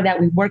offer that.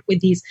 We work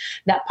with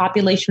that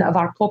population of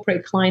our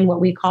corporate client,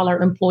 what we call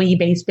our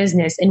employee-based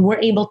business, and we're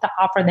able to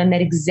offer them that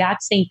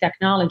exact same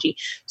technology.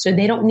 So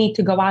they don't need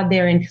to go out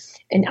there and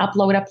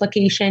upload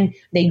application.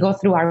 They go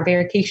through our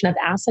verification of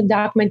asset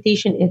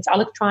documentation. It's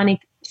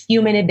electronic.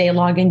 Few minutes, they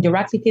log in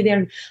directly to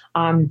their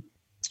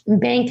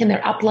bank, and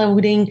they're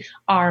uploading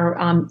our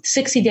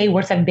 60-day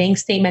worth of bank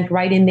statement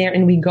right in there,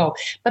 and we go.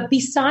 But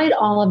beside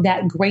all of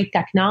that great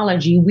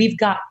technology, we've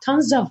got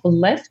tons of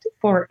lift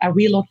for a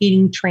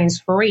relocating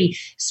transferee,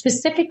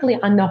 specifically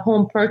on the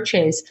home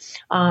purchase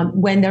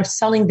when they're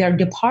selling their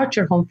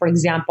departure home, for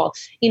example.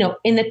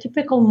 In the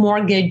typical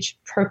mortgage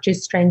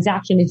purchase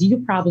transaction, as you're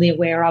probably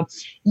aware of,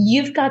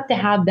 you've got to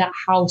have that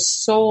house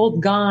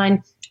sold,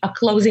 gone, a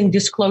closing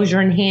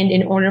disclosure in hand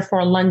in order for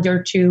a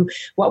lender to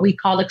what we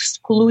call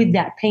exclude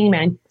that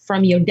payment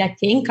from your debt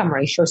to income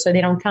ratio so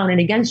they don't count it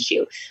against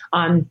you.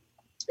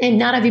 And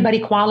not everybody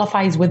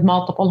qualifies with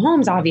multiple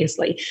homes,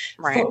 obviously.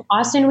 Right. For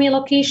us in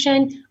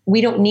relocation,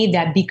 we don't need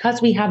that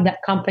because we have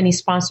that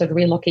company-sponsored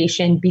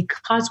relocation,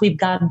 because we've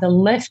got the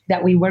lift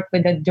that we work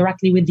with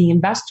directly with the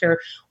investor.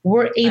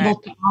 We're able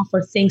to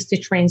offer things to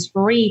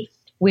transferee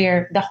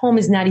where the home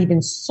is not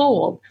even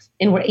sold,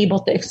 and we're able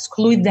to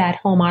exclude that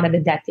home out of the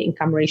debt to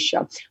income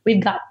ratio.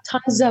 We've got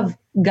tons of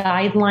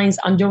guidelines,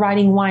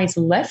 underwriting-wise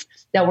lift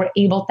that we're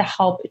able to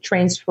help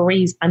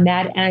transferees on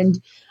that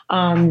end.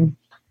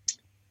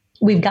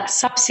 We've got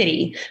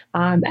subsidy.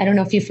 I don't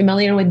know if you're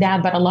familiar with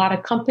that, but a lot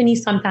of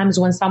companies, sometimes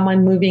when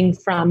someone moving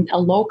from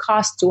a low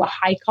cost to a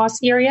high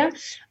cost area,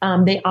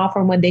 they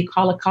offer what they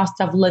call a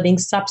cost of living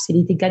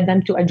subsidy to get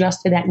them to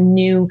adjust to that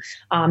new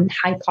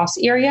high cost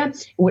area.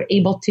 We're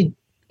able to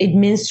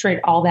administrate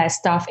all that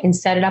stuff and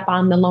set it up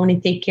on the loan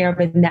and take care of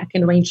it. And that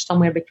can range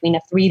somewhere between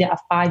a 3 to a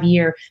 5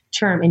 year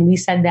term. And we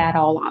set that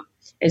all up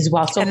as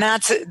well. So, and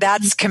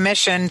that's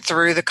commissioned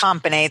through the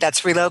company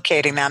that's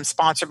relocating them,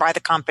 sponsored by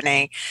the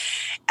company,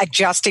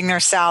 adjusting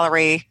their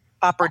salary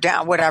up or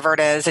down, whatever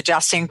it is,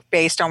 adjusting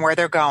based on where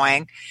they're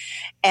going.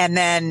 And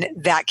then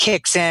that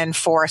kicks in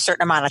for a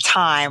certain amount of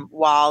time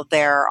while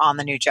they're on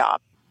the new job.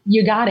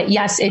 You got it.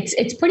 Yes,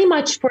 it's pretty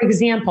much, for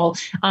example,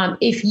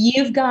 if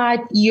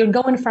you're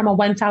going from a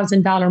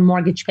 $1,000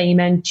 mortgage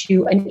payment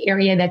to an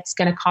area that's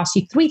going to cost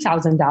you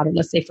 $3,000,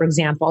 let's say, for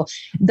example,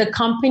 the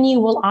company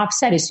will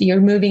offset it. So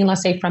you're moving,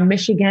 let's say, from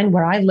Michigan,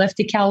 where I live,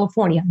 to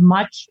California,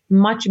 much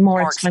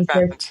more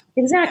expensive.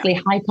 Exactly.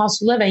 Yeah. High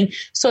cost of living.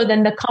 So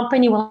then the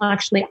company will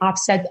actually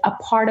offset a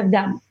part of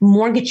that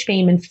mortgage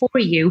payment for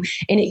you.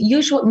 And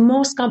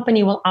most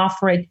company will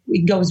offer it.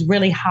 It goes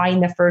really high in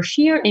the first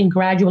year and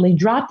gradually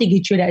drop to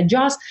get you to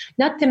adjust.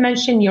 Not to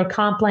mention your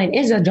comp plan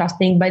is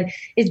adjusting, but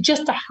it's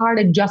just a hard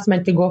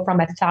adjustment to go from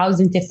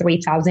 $1,000 to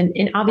 $3,000.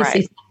 And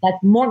obviously that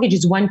mortgage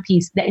is one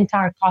piece. The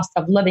entire cost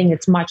of living,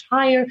 it's much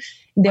higher.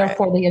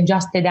 Therefore, they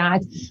adjusted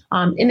that.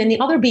 And then the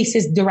other piece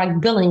is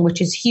direct billing,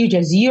 which is huge,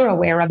 as you're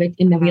aware of it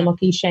in the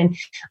relocation.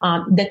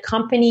 The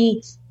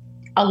company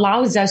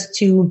allows us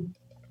to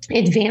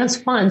advance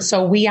funds.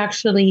 So we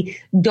actually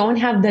don't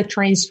have the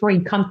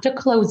transferee come to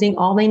closing.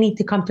 All they need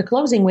to come to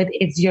closing with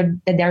is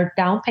their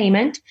down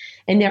payment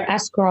and their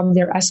escrow,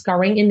 their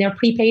escrowing, and their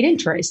prepaid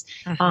interest.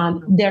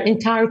 Their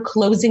entire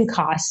closing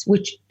costs,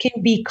 which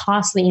can be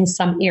costly in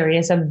some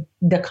areas of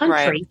the country.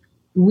 Right.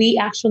 We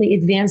actually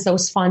advance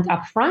those funds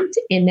up front,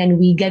 and then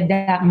we get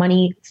that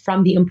money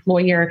from the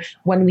employer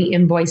when we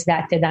invoice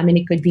that to them. And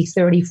it could be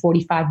 30,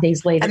 45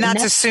 days later. And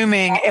that's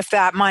assuming if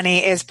that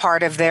money is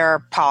part of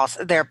their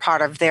policy, they're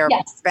part of their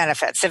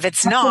benefits. If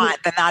it's not,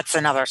 then that's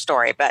another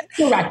story. But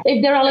correct.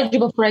 If they're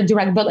eligible for a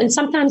direct bill. And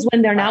sometimes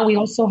when they're not, we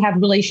also have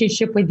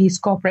relationship with these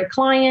corporate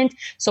clients.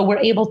 So we're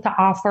able to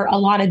offer a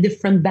lot of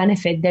different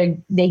benefit.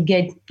 They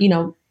get,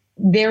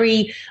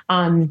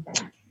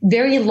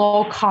 very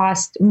low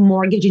cost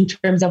mortgage in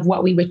terms of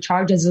what we would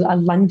charge as a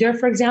lender,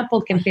 for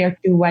example, compared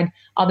to what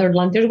other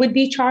lenders would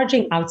be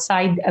charging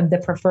outside of the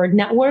preferred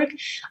network.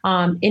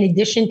 In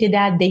addition to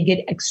that, they get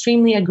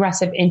extremely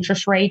aggressive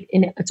interest rate,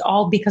 and it's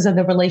all because of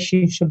the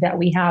relationship that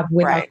we have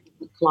with our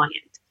client.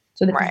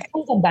 So there's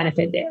a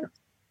benefit there.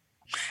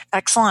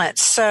 Excellent.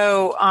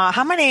 So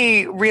how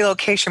many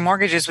relocation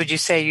mortgages would you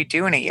say you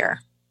do in a year?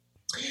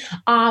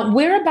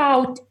 We're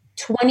about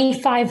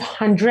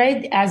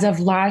 2,500 as of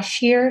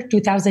last year,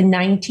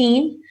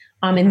 2019.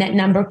 And that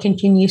number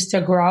continues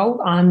to grow.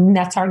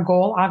 That's our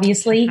goal,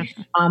 obviously,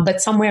 but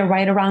somewhere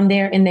right around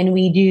there. And then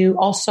we do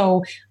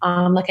also,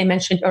 like I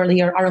mentioned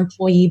earlier, our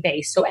employee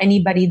base. So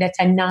anybody that's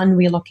a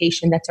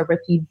non-relocation, that's a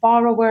repeat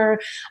borrower,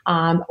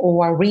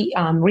 or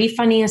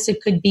refinance,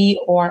 it could be,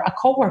 or a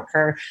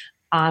coworker.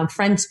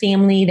 Friends,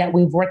 family that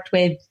we've worked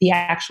with, the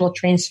actual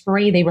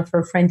transferee, they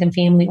refer friends and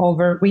family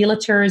over.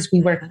 Realtors,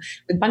 we work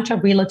with a bunch of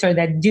realtors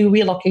that do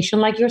relocation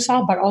like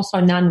yourself, but also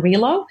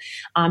non-relo.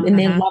 And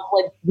they love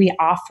what we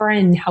offer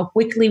and how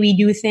quickly we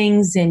do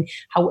things and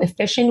how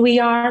efficient we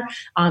are.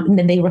 And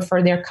then they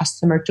refer their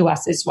customer to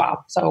us as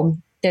well. So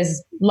there's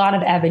a lot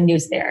of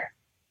avenues there.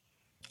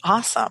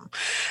 Awesome.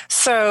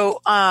 So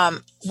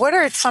what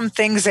are some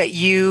things that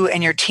you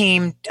and your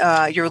team,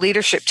 your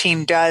leadership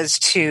team does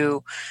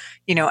to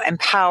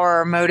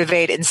empower,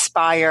 motivate,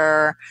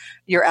 inspire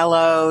your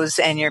LOs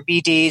and your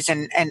BDs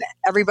and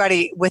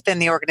everybody within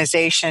the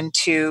organization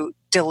to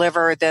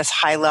deliver this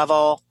high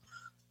level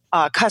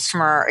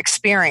customer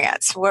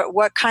experience?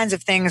 What kinds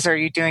of things are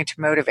you doing to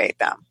motivate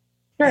them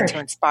and to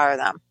inspire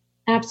them?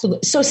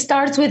 Absolutely. So it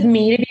starts with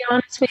me, to be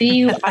honest with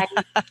you.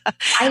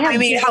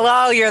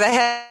 Hello, you're the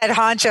head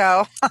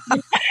honcho.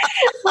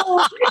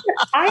 Well,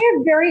 I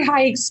have very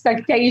high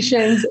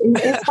expectations.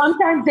 And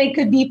sometimes they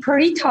could be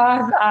pretty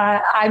tough,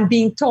 I'm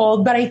being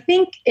told, but I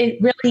think it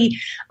really,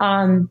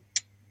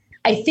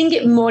 I think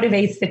it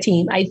motivates the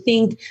team. I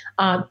think,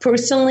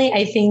 personally,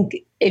 I think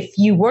if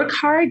you work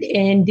hard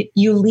and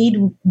you lead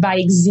by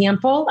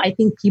example, I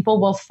think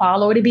people will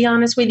follow, to be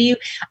honest with you.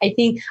 I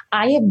think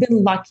I have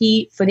been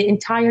lucky for the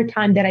entire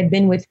time that I've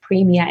been with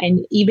Premia,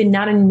 and even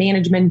not in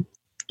management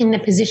in the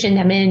position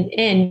I'm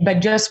in, but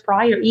just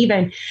prior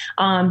even,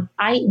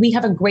 we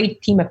have a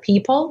great team of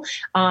people,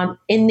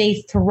 and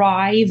they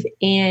thrive,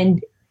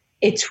 and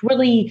it's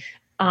really,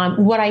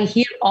 what I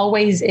hear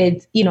always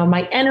is,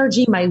 my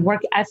energy, my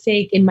work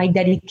ethic, and my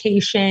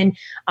dedication,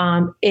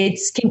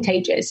 it's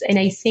contagious. And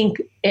I think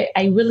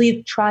I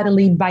really try to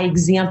lead by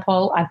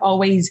example. I've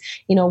always,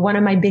 one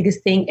of my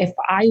biggest thing, if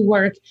I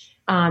work,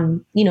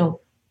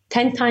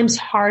 10 times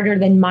harder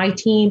than my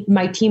team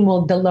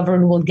will deliver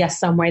and will get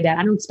somewhere. That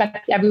I don't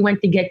expect everyone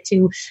to get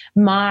to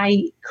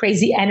my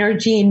crazy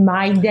energy and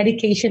my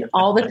dedication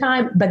all the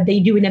time, but they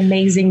do an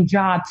amazing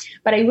job.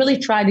 But I really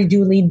try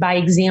to lead by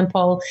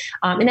example.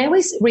 And I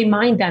always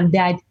remind them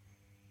that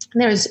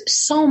there's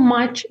so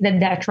much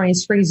that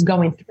transfer is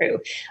going through.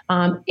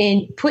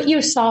 And put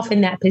yourself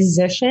in that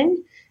position.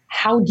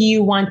 How do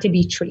you want to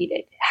be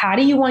treated? How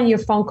do you want your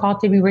phone call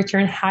to be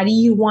returned? How do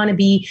you want to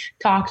be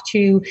talked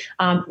to?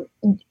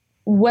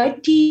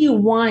 What do you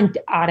want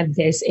out of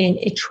this? And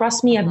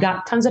trust me, I've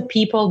got tons of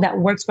people that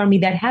works for me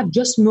that have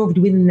just moved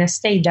within the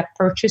state that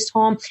purchased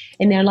home.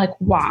 And they're like,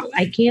 wow,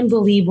 I can't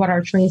believe what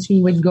our transfer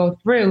would go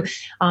through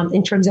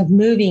in terms of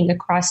moving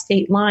across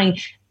state line.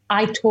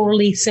 I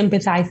totally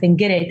sympathize and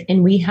get it.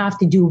 And we have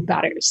to do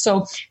better.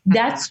 So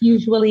that's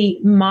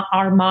usually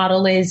our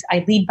model is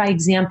I lead by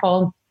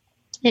example.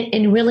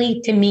 And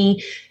really, to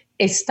me,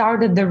 it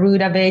started the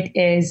root of it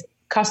is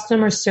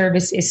customer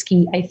service is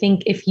key. I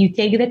think if you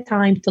take the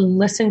time to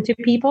listen to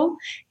people,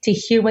 to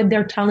hear what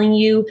they're telling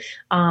you,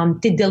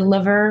 to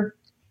deliver,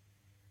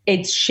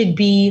 it should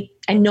be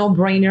a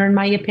no-brainer, in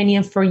my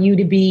opinion, for you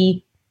to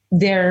be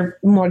their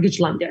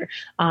mortgage lender.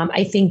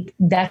 I think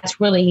that's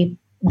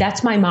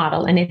my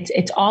model. And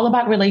it's all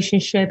about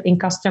relationship and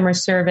customer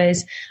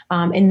service.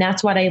 And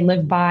that's what I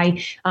live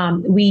by.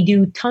 We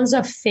do tons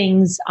of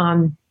things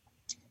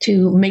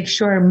to make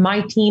sure my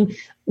team,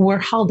 we're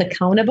held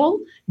accountable,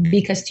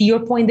 because to your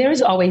point,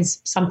 there's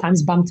always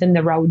sometimes bumps in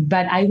the road,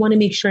 but I want to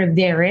make sure if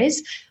there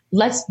is,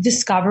 let's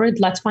discover it,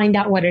 let's find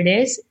out what it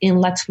is,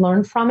 and let's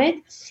learn from it,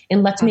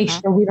 and let's make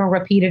sure we don't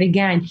repeat it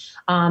again.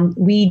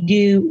 We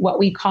do what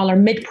we call our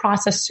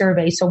mid-process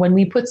survey. So when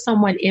we put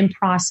someone in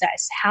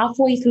process,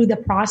 halfway through the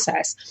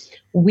process,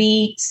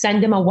 we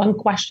send them a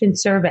 1-question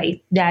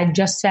survey that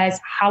just says,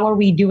 how are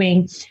we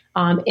doing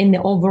in the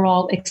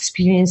overall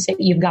experience that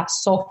you've got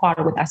so far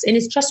with us? And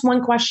it's just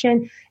 1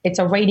 question. It's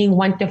a rating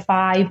 1 to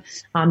 5,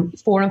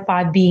 4 and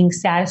 5 being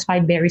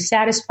satisfied, very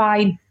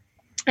satisfied.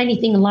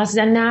 Anything less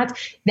than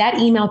that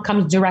email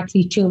comes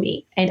directly to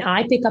me, and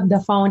I pick up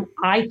the phone.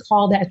 I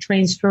call that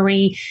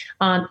transferee.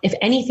 If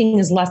anything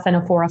is less than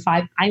a 4 or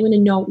 5, I want to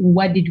know,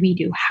 what did we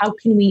do? How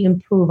can we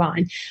improve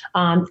on?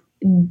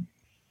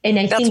 And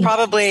I think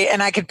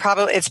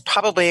it's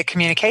probably a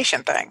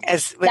communication thing.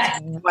 As with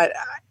what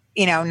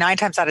 9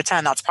 times out of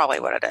 10, that's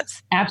probably what it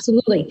is.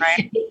 Absolutely,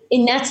 right?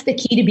 And that's the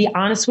key. To be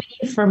honest with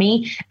you, for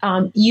me,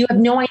 you have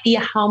no idea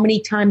how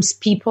many times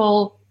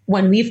people,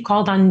 when we've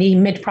called on the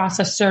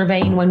mid-process survey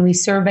and when we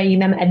survey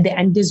them at the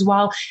end as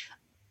well,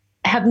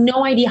 I have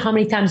no idea how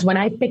many times when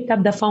I picked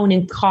up the phone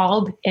and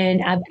called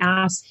and I've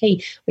asked,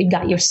 hey, we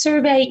got your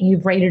survey.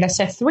 You've rated us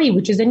a 3,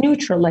 which is a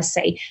neutral, let's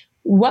say.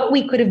 What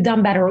we could have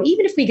done better, or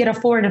even if we get a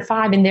 4 and a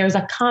 5 and there's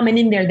a comment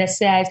in there that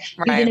says,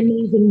 you're an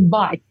amazing,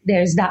 but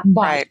there's that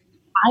but. Right.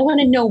 I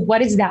want to know,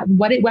 what is that?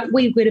 What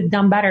we could have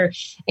done better?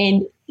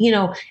 And,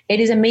 it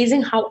is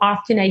amazing how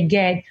often I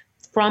get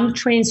from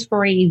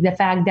transferees the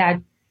fact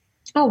that,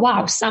 oh,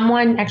 wow,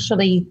 someone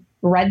actually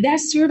read that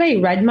survey,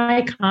 read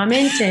my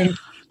comment, and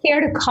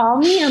care to call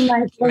me. I'm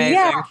like, well,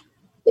 yeah,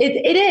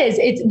 it is.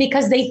 It's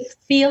because they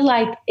feel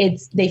like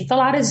they fill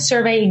out a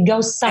survey, it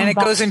goes somewhere. And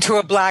it goes into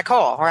a black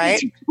hole,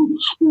 right?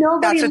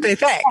 That's what they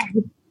think.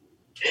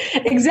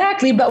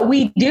 Exactly. But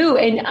we do.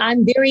 And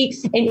and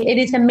it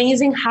is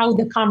amazing how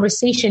the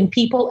conversation,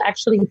 people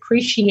actually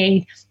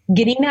appreciate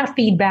getting that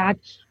feedback,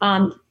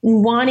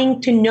 wanting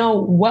to know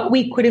what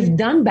we could have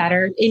done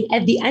better. And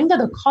at the end of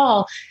the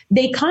call,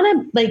 they kind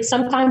of like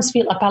sometimes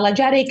feel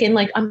apologetic and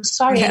like, I'm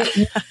sorry. Yeah.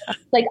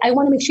 I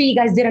want to make sure you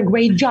guys did a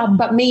great job,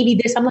 but maybe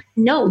this, I'm like,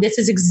 no, this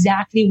is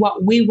exactly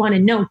what we want to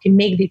know to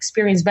make the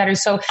experience better.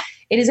 So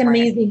it is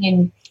amazing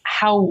in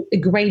how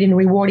great and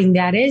rewarding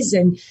that is.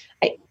 And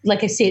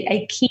like I said,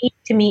 a key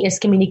to me is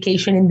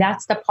communication. And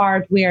that's the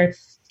part where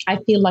I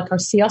feel like our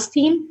sales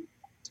team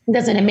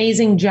does an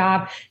amazing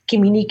job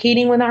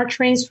communicating with our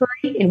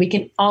transferee, and we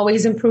can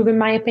always improve, in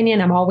my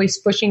opinion. I'm always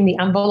pushing the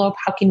envelope.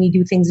 How can we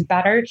do things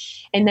better?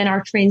 And then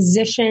our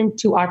transition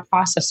to our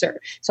processor.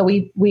 So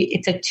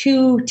it's a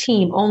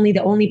 2-team.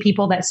 The only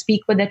people that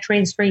speak with the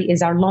transferee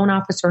is our loan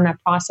officer and our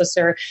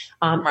processor.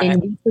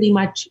 And we pretty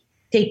much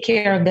take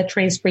care of the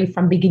transferee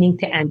from beginning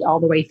to end all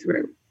the way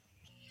through.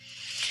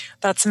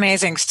 That's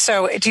amazing.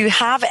 So do you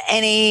have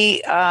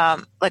any,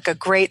 like a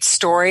great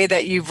story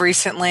that you've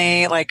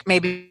recently, like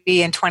maybe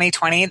in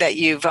 2020 that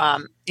you've,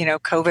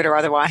 COVID or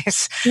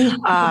otherwise,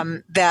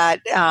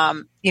 that,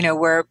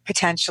 where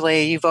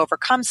potentially you've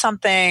overcome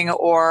something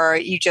or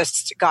you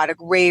just got a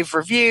rave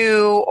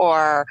review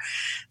or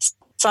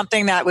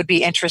something that would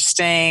be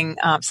interesting,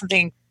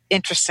 something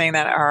interesting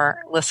that our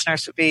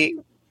listeners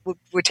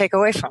would take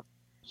away from?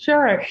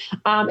 Sure.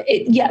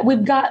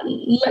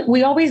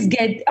 We always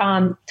get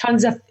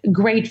tons of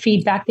great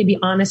feedback, to be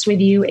honest with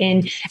you.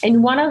 And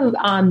one of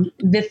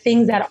the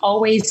things that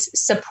always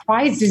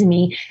surprises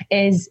me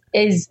is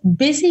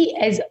busy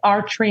as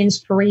our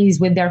transferees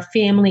with their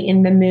family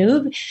in the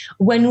move,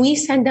 when we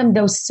send them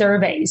those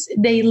surveys,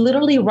 they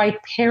literally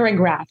write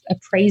paragraphs of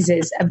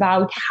praises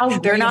about how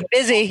they're not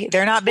busy.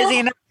 They're not busy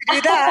enough to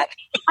do that.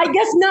 I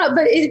guess not,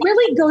 but it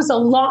really goes a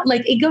lot.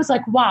 Like it goes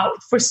like, wow,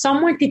 for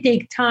someone to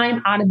take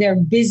time out of their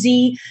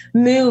busy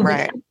move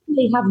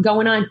they have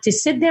going on to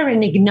sit there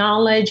and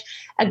acknowledge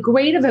a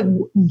great of a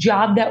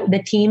job that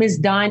the team has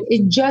done.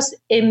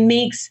 It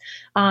makes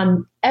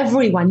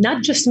everyone,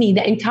 not just me,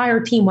 the entire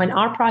team, when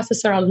our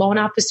processor, our loan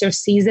officer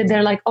sees it,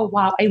 they're like, oh,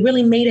 wow, I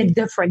really made it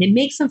different. It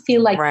makes them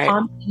feel like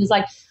it's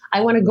like, I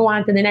want to go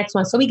on to the next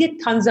one. So we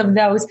get tons of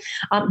those.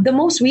 The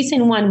most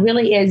recent one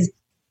really is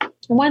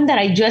one that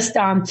I just,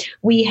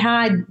 we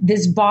had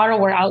this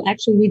borrower, I'll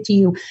actually read to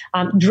you,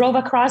 drove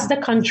across the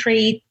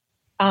country,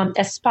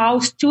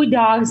 espoused 2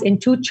 dogs and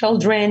 2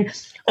 children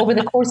over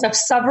the course of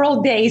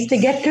several days to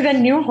get to the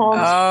new home.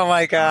 Oh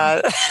my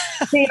God.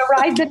 They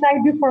arrived the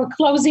night before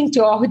closing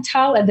to a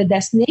hotel at the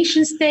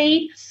destination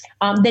state.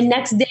 The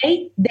next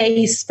day,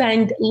 they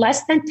spend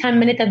less than 10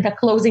 minutes at the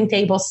closing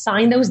table,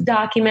 sign those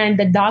documents.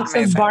 The dogs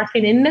are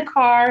barking in the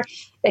car.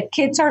 The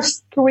kids are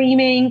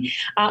screaming,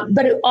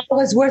 but it all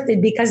was worth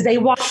it because they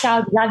walked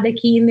out, got the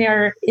key in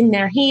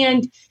their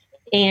hand,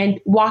 and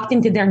walked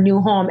into their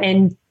new home.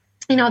 And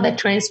the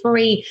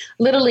transferee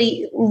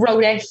literally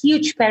wrote a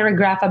huge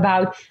paragraph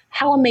about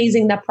how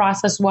amazing that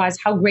process was,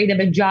 how great of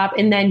a job,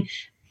 and then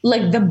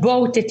like the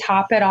bow to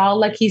top it all,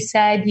 like he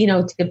said,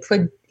 to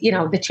put,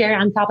 the cherry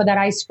on top of that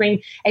ice cream,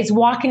 is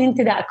walking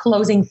into that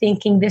closing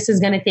thinking this is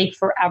going to take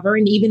forever.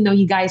 And even though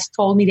you guys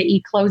told me that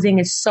e-closing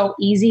is so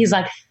easy, it's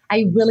like,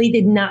 I really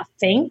did not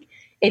think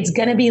it's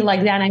going to be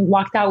like that. And I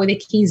walked out with the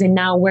keys and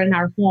now we're in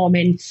our home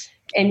and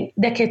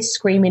the kids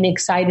screaming,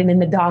 excited,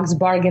 and the dogs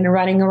barking and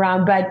running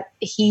around. But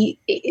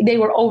they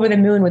were over the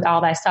moon with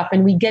all that stuff.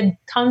 And we get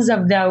tons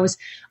of those,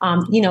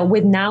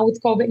 with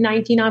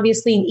COVID-19,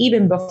 obviously, and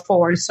even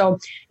before. So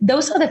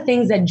those are the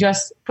things that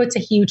just puts a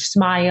huge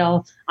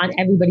smile on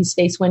everybody's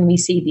face when we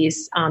see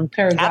these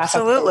paragraphs.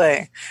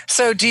 Absolutely.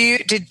 So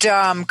did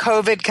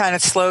COVID kind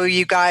of slow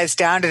you guys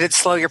down? Did it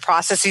slow your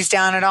processes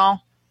down at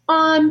all?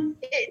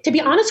 To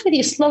be honest with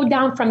you, slowed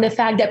down from the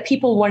fact that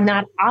people were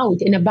not out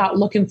and about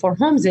looking for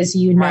homes, as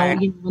you know.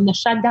 Right. When the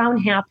shutdown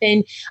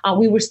happened,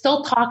 we were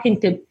still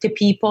talking to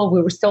people.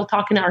 We were still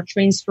talking to our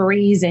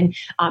transferees and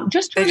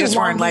they just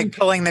weren't like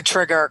pulling the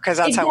trigger because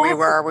that's how we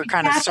were. We're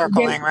kind of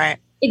circling, right?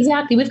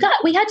 Exactly.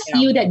 We had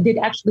few that did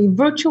actually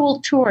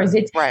virtual tours.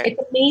 It's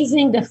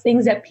amazing the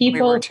things that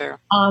people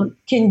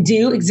can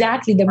do.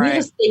 Exactly. The real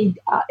estate,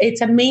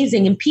 it's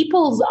amazing. And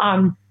people's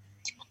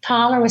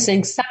tolerance and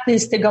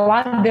acceptance to go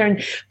out there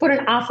and put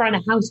an offer on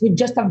a house with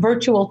just a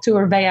virtual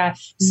tour via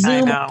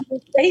Zoom,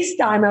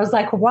 FaceTime. I was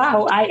like,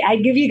 wow, I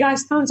give you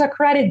guys tons of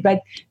credit, but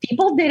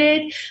people did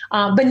it,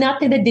 but not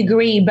to the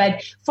degree.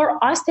 But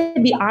for us, to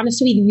be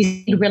honest with you,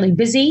 we were really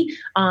busy.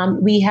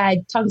 We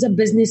had tons of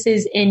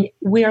businesses, and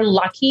we're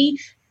lucky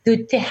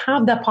to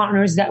have the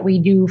partners that we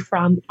do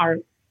from our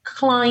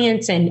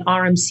clients and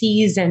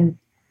RMCs and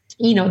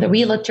the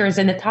realtors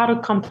and the title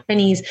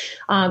companies.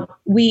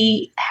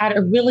 We had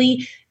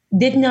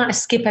did not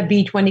skip a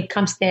beat when it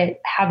comes to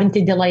having to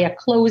delay a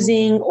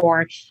closing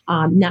or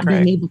not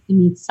being able to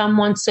meet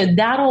someone. So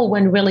that all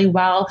went really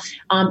well.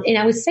 And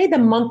I would say the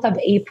month of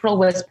April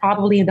was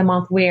probably the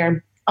month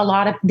where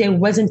there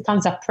wasn't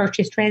tons of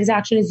purchase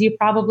transactions, as you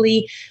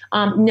probably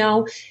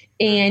know.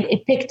 And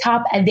it picked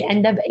up at the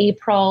end of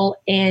April.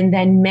 And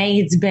then May,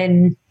 it's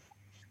been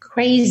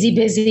crazy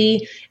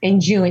busy.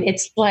 In June,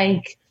 it's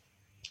like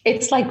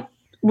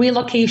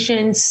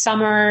relocation,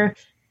 summer,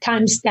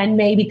 times 10,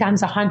 maybe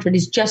times 100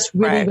 is just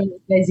really, really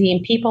busy.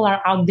 And people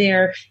are out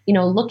there,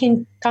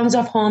 looking tons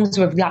of homes.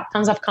 We've got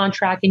tons of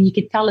contract, and you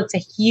could tell it's a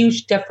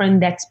huge difference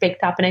that's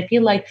picked up. And I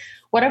feel like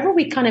whatever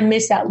we kind of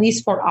miss, at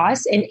least for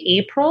us in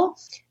April,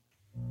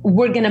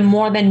 we're going to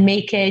more than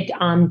make it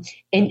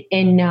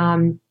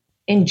in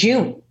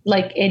June.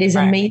 Like, it is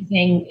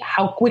amazing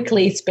how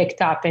quickly it's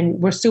picked up, and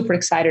we're super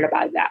excited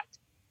about that.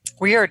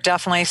 We are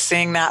definitely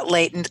seeing that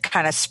latent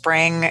kind of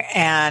spring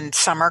and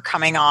summer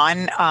coming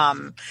on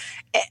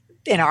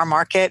in our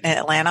market in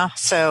Atlanta.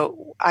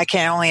 So I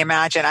can only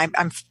imagine.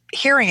 I'm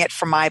hearing it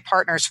from my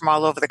partners from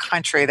all over the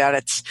country that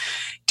it's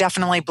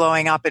definitely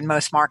blowing up in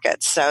most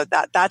markets. So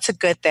that's a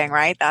good thing,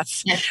 right?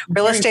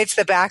 Real estate's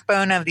the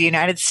backbone of the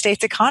United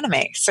States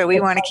economy. So we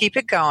want to keep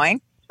it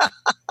going.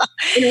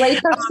 And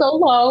rates are so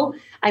low.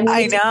 I know.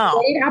 It's a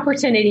great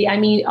opportunity. I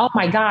mean, oh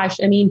my gosh.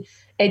 I mean,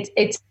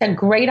 it's a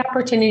great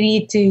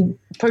opportunity to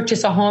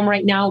purchase a home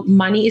right now.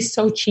 Money is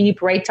so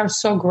cheap. Rates are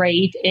so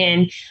great.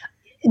 And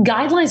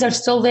guidelines are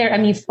still there. I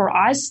mean, for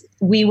us,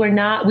 we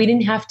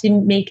didn't have to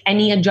make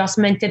any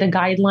adjustment to the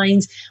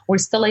guidelines. We're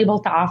still able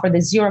to offer the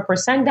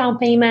 0% down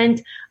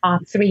payment,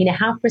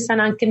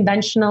 3.5% on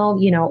conventional,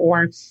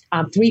 or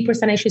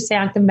 3%, I should say,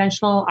 on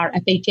conventional. Our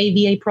FHA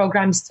VA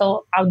program is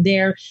still out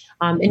there.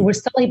 And we're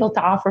still able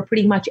to offer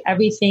pretty much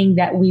everything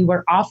that we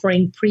were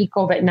offering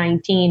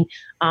pre-COVID-19,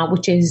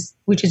 which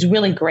is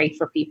really great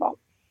for people.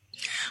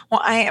 Well,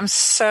 I am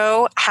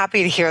so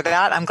happy to hear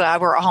that. I'm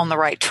glad we're all on the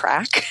right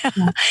track.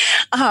 And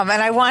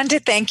I wanted to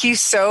thank you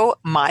so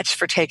much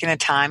for taking the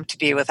time to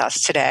be with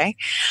us today.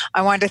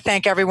 I wanted to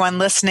thank everyone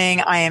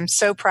listening. I am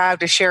so proud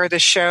to share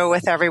this show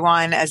with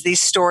everyone as these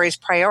stories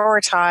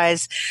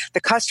prioritize the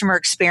customer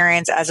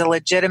experience as a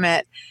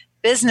legitimate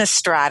business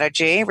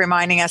strategy,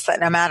 reminding us that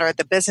no matter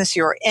the business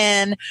you're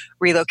in,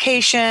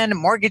 relocation,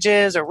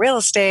 mortgages, or real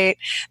estate,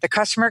 the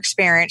customer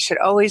experience should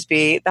always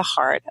be the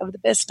heart of the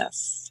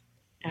business.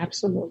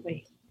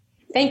 Absolutely.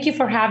 Thank you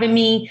for having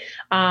me.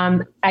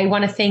 I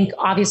want to thank,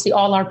 obviously,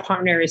 all our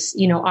partners,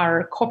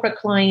 our corporate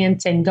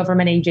clients and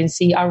government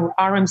agency, our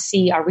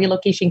RMC, our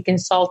relocation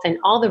consultant,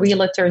 all the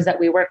realtors that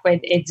we work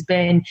with. It's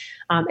been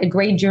a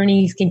great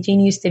journey. It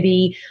continues to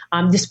be,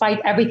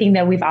 despite everything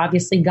that we've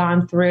obviously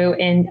gone through.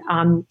 And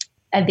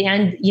at the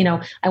end,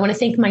 I want to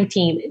thank my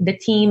team. The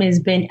team has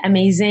been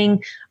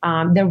amazing.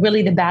 They're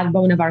really the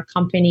backbone of our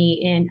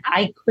company, and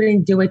I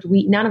couldn't do it.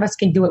 None of us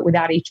can do it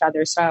without each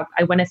other. So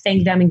I want to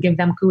thank them and give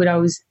them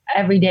kudos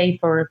every day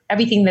for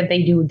everything that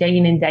they do day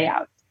in and day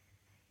out.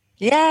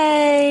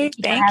 Yay.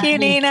 Thank you,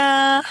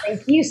 Nina.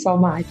 Thank you so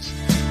much.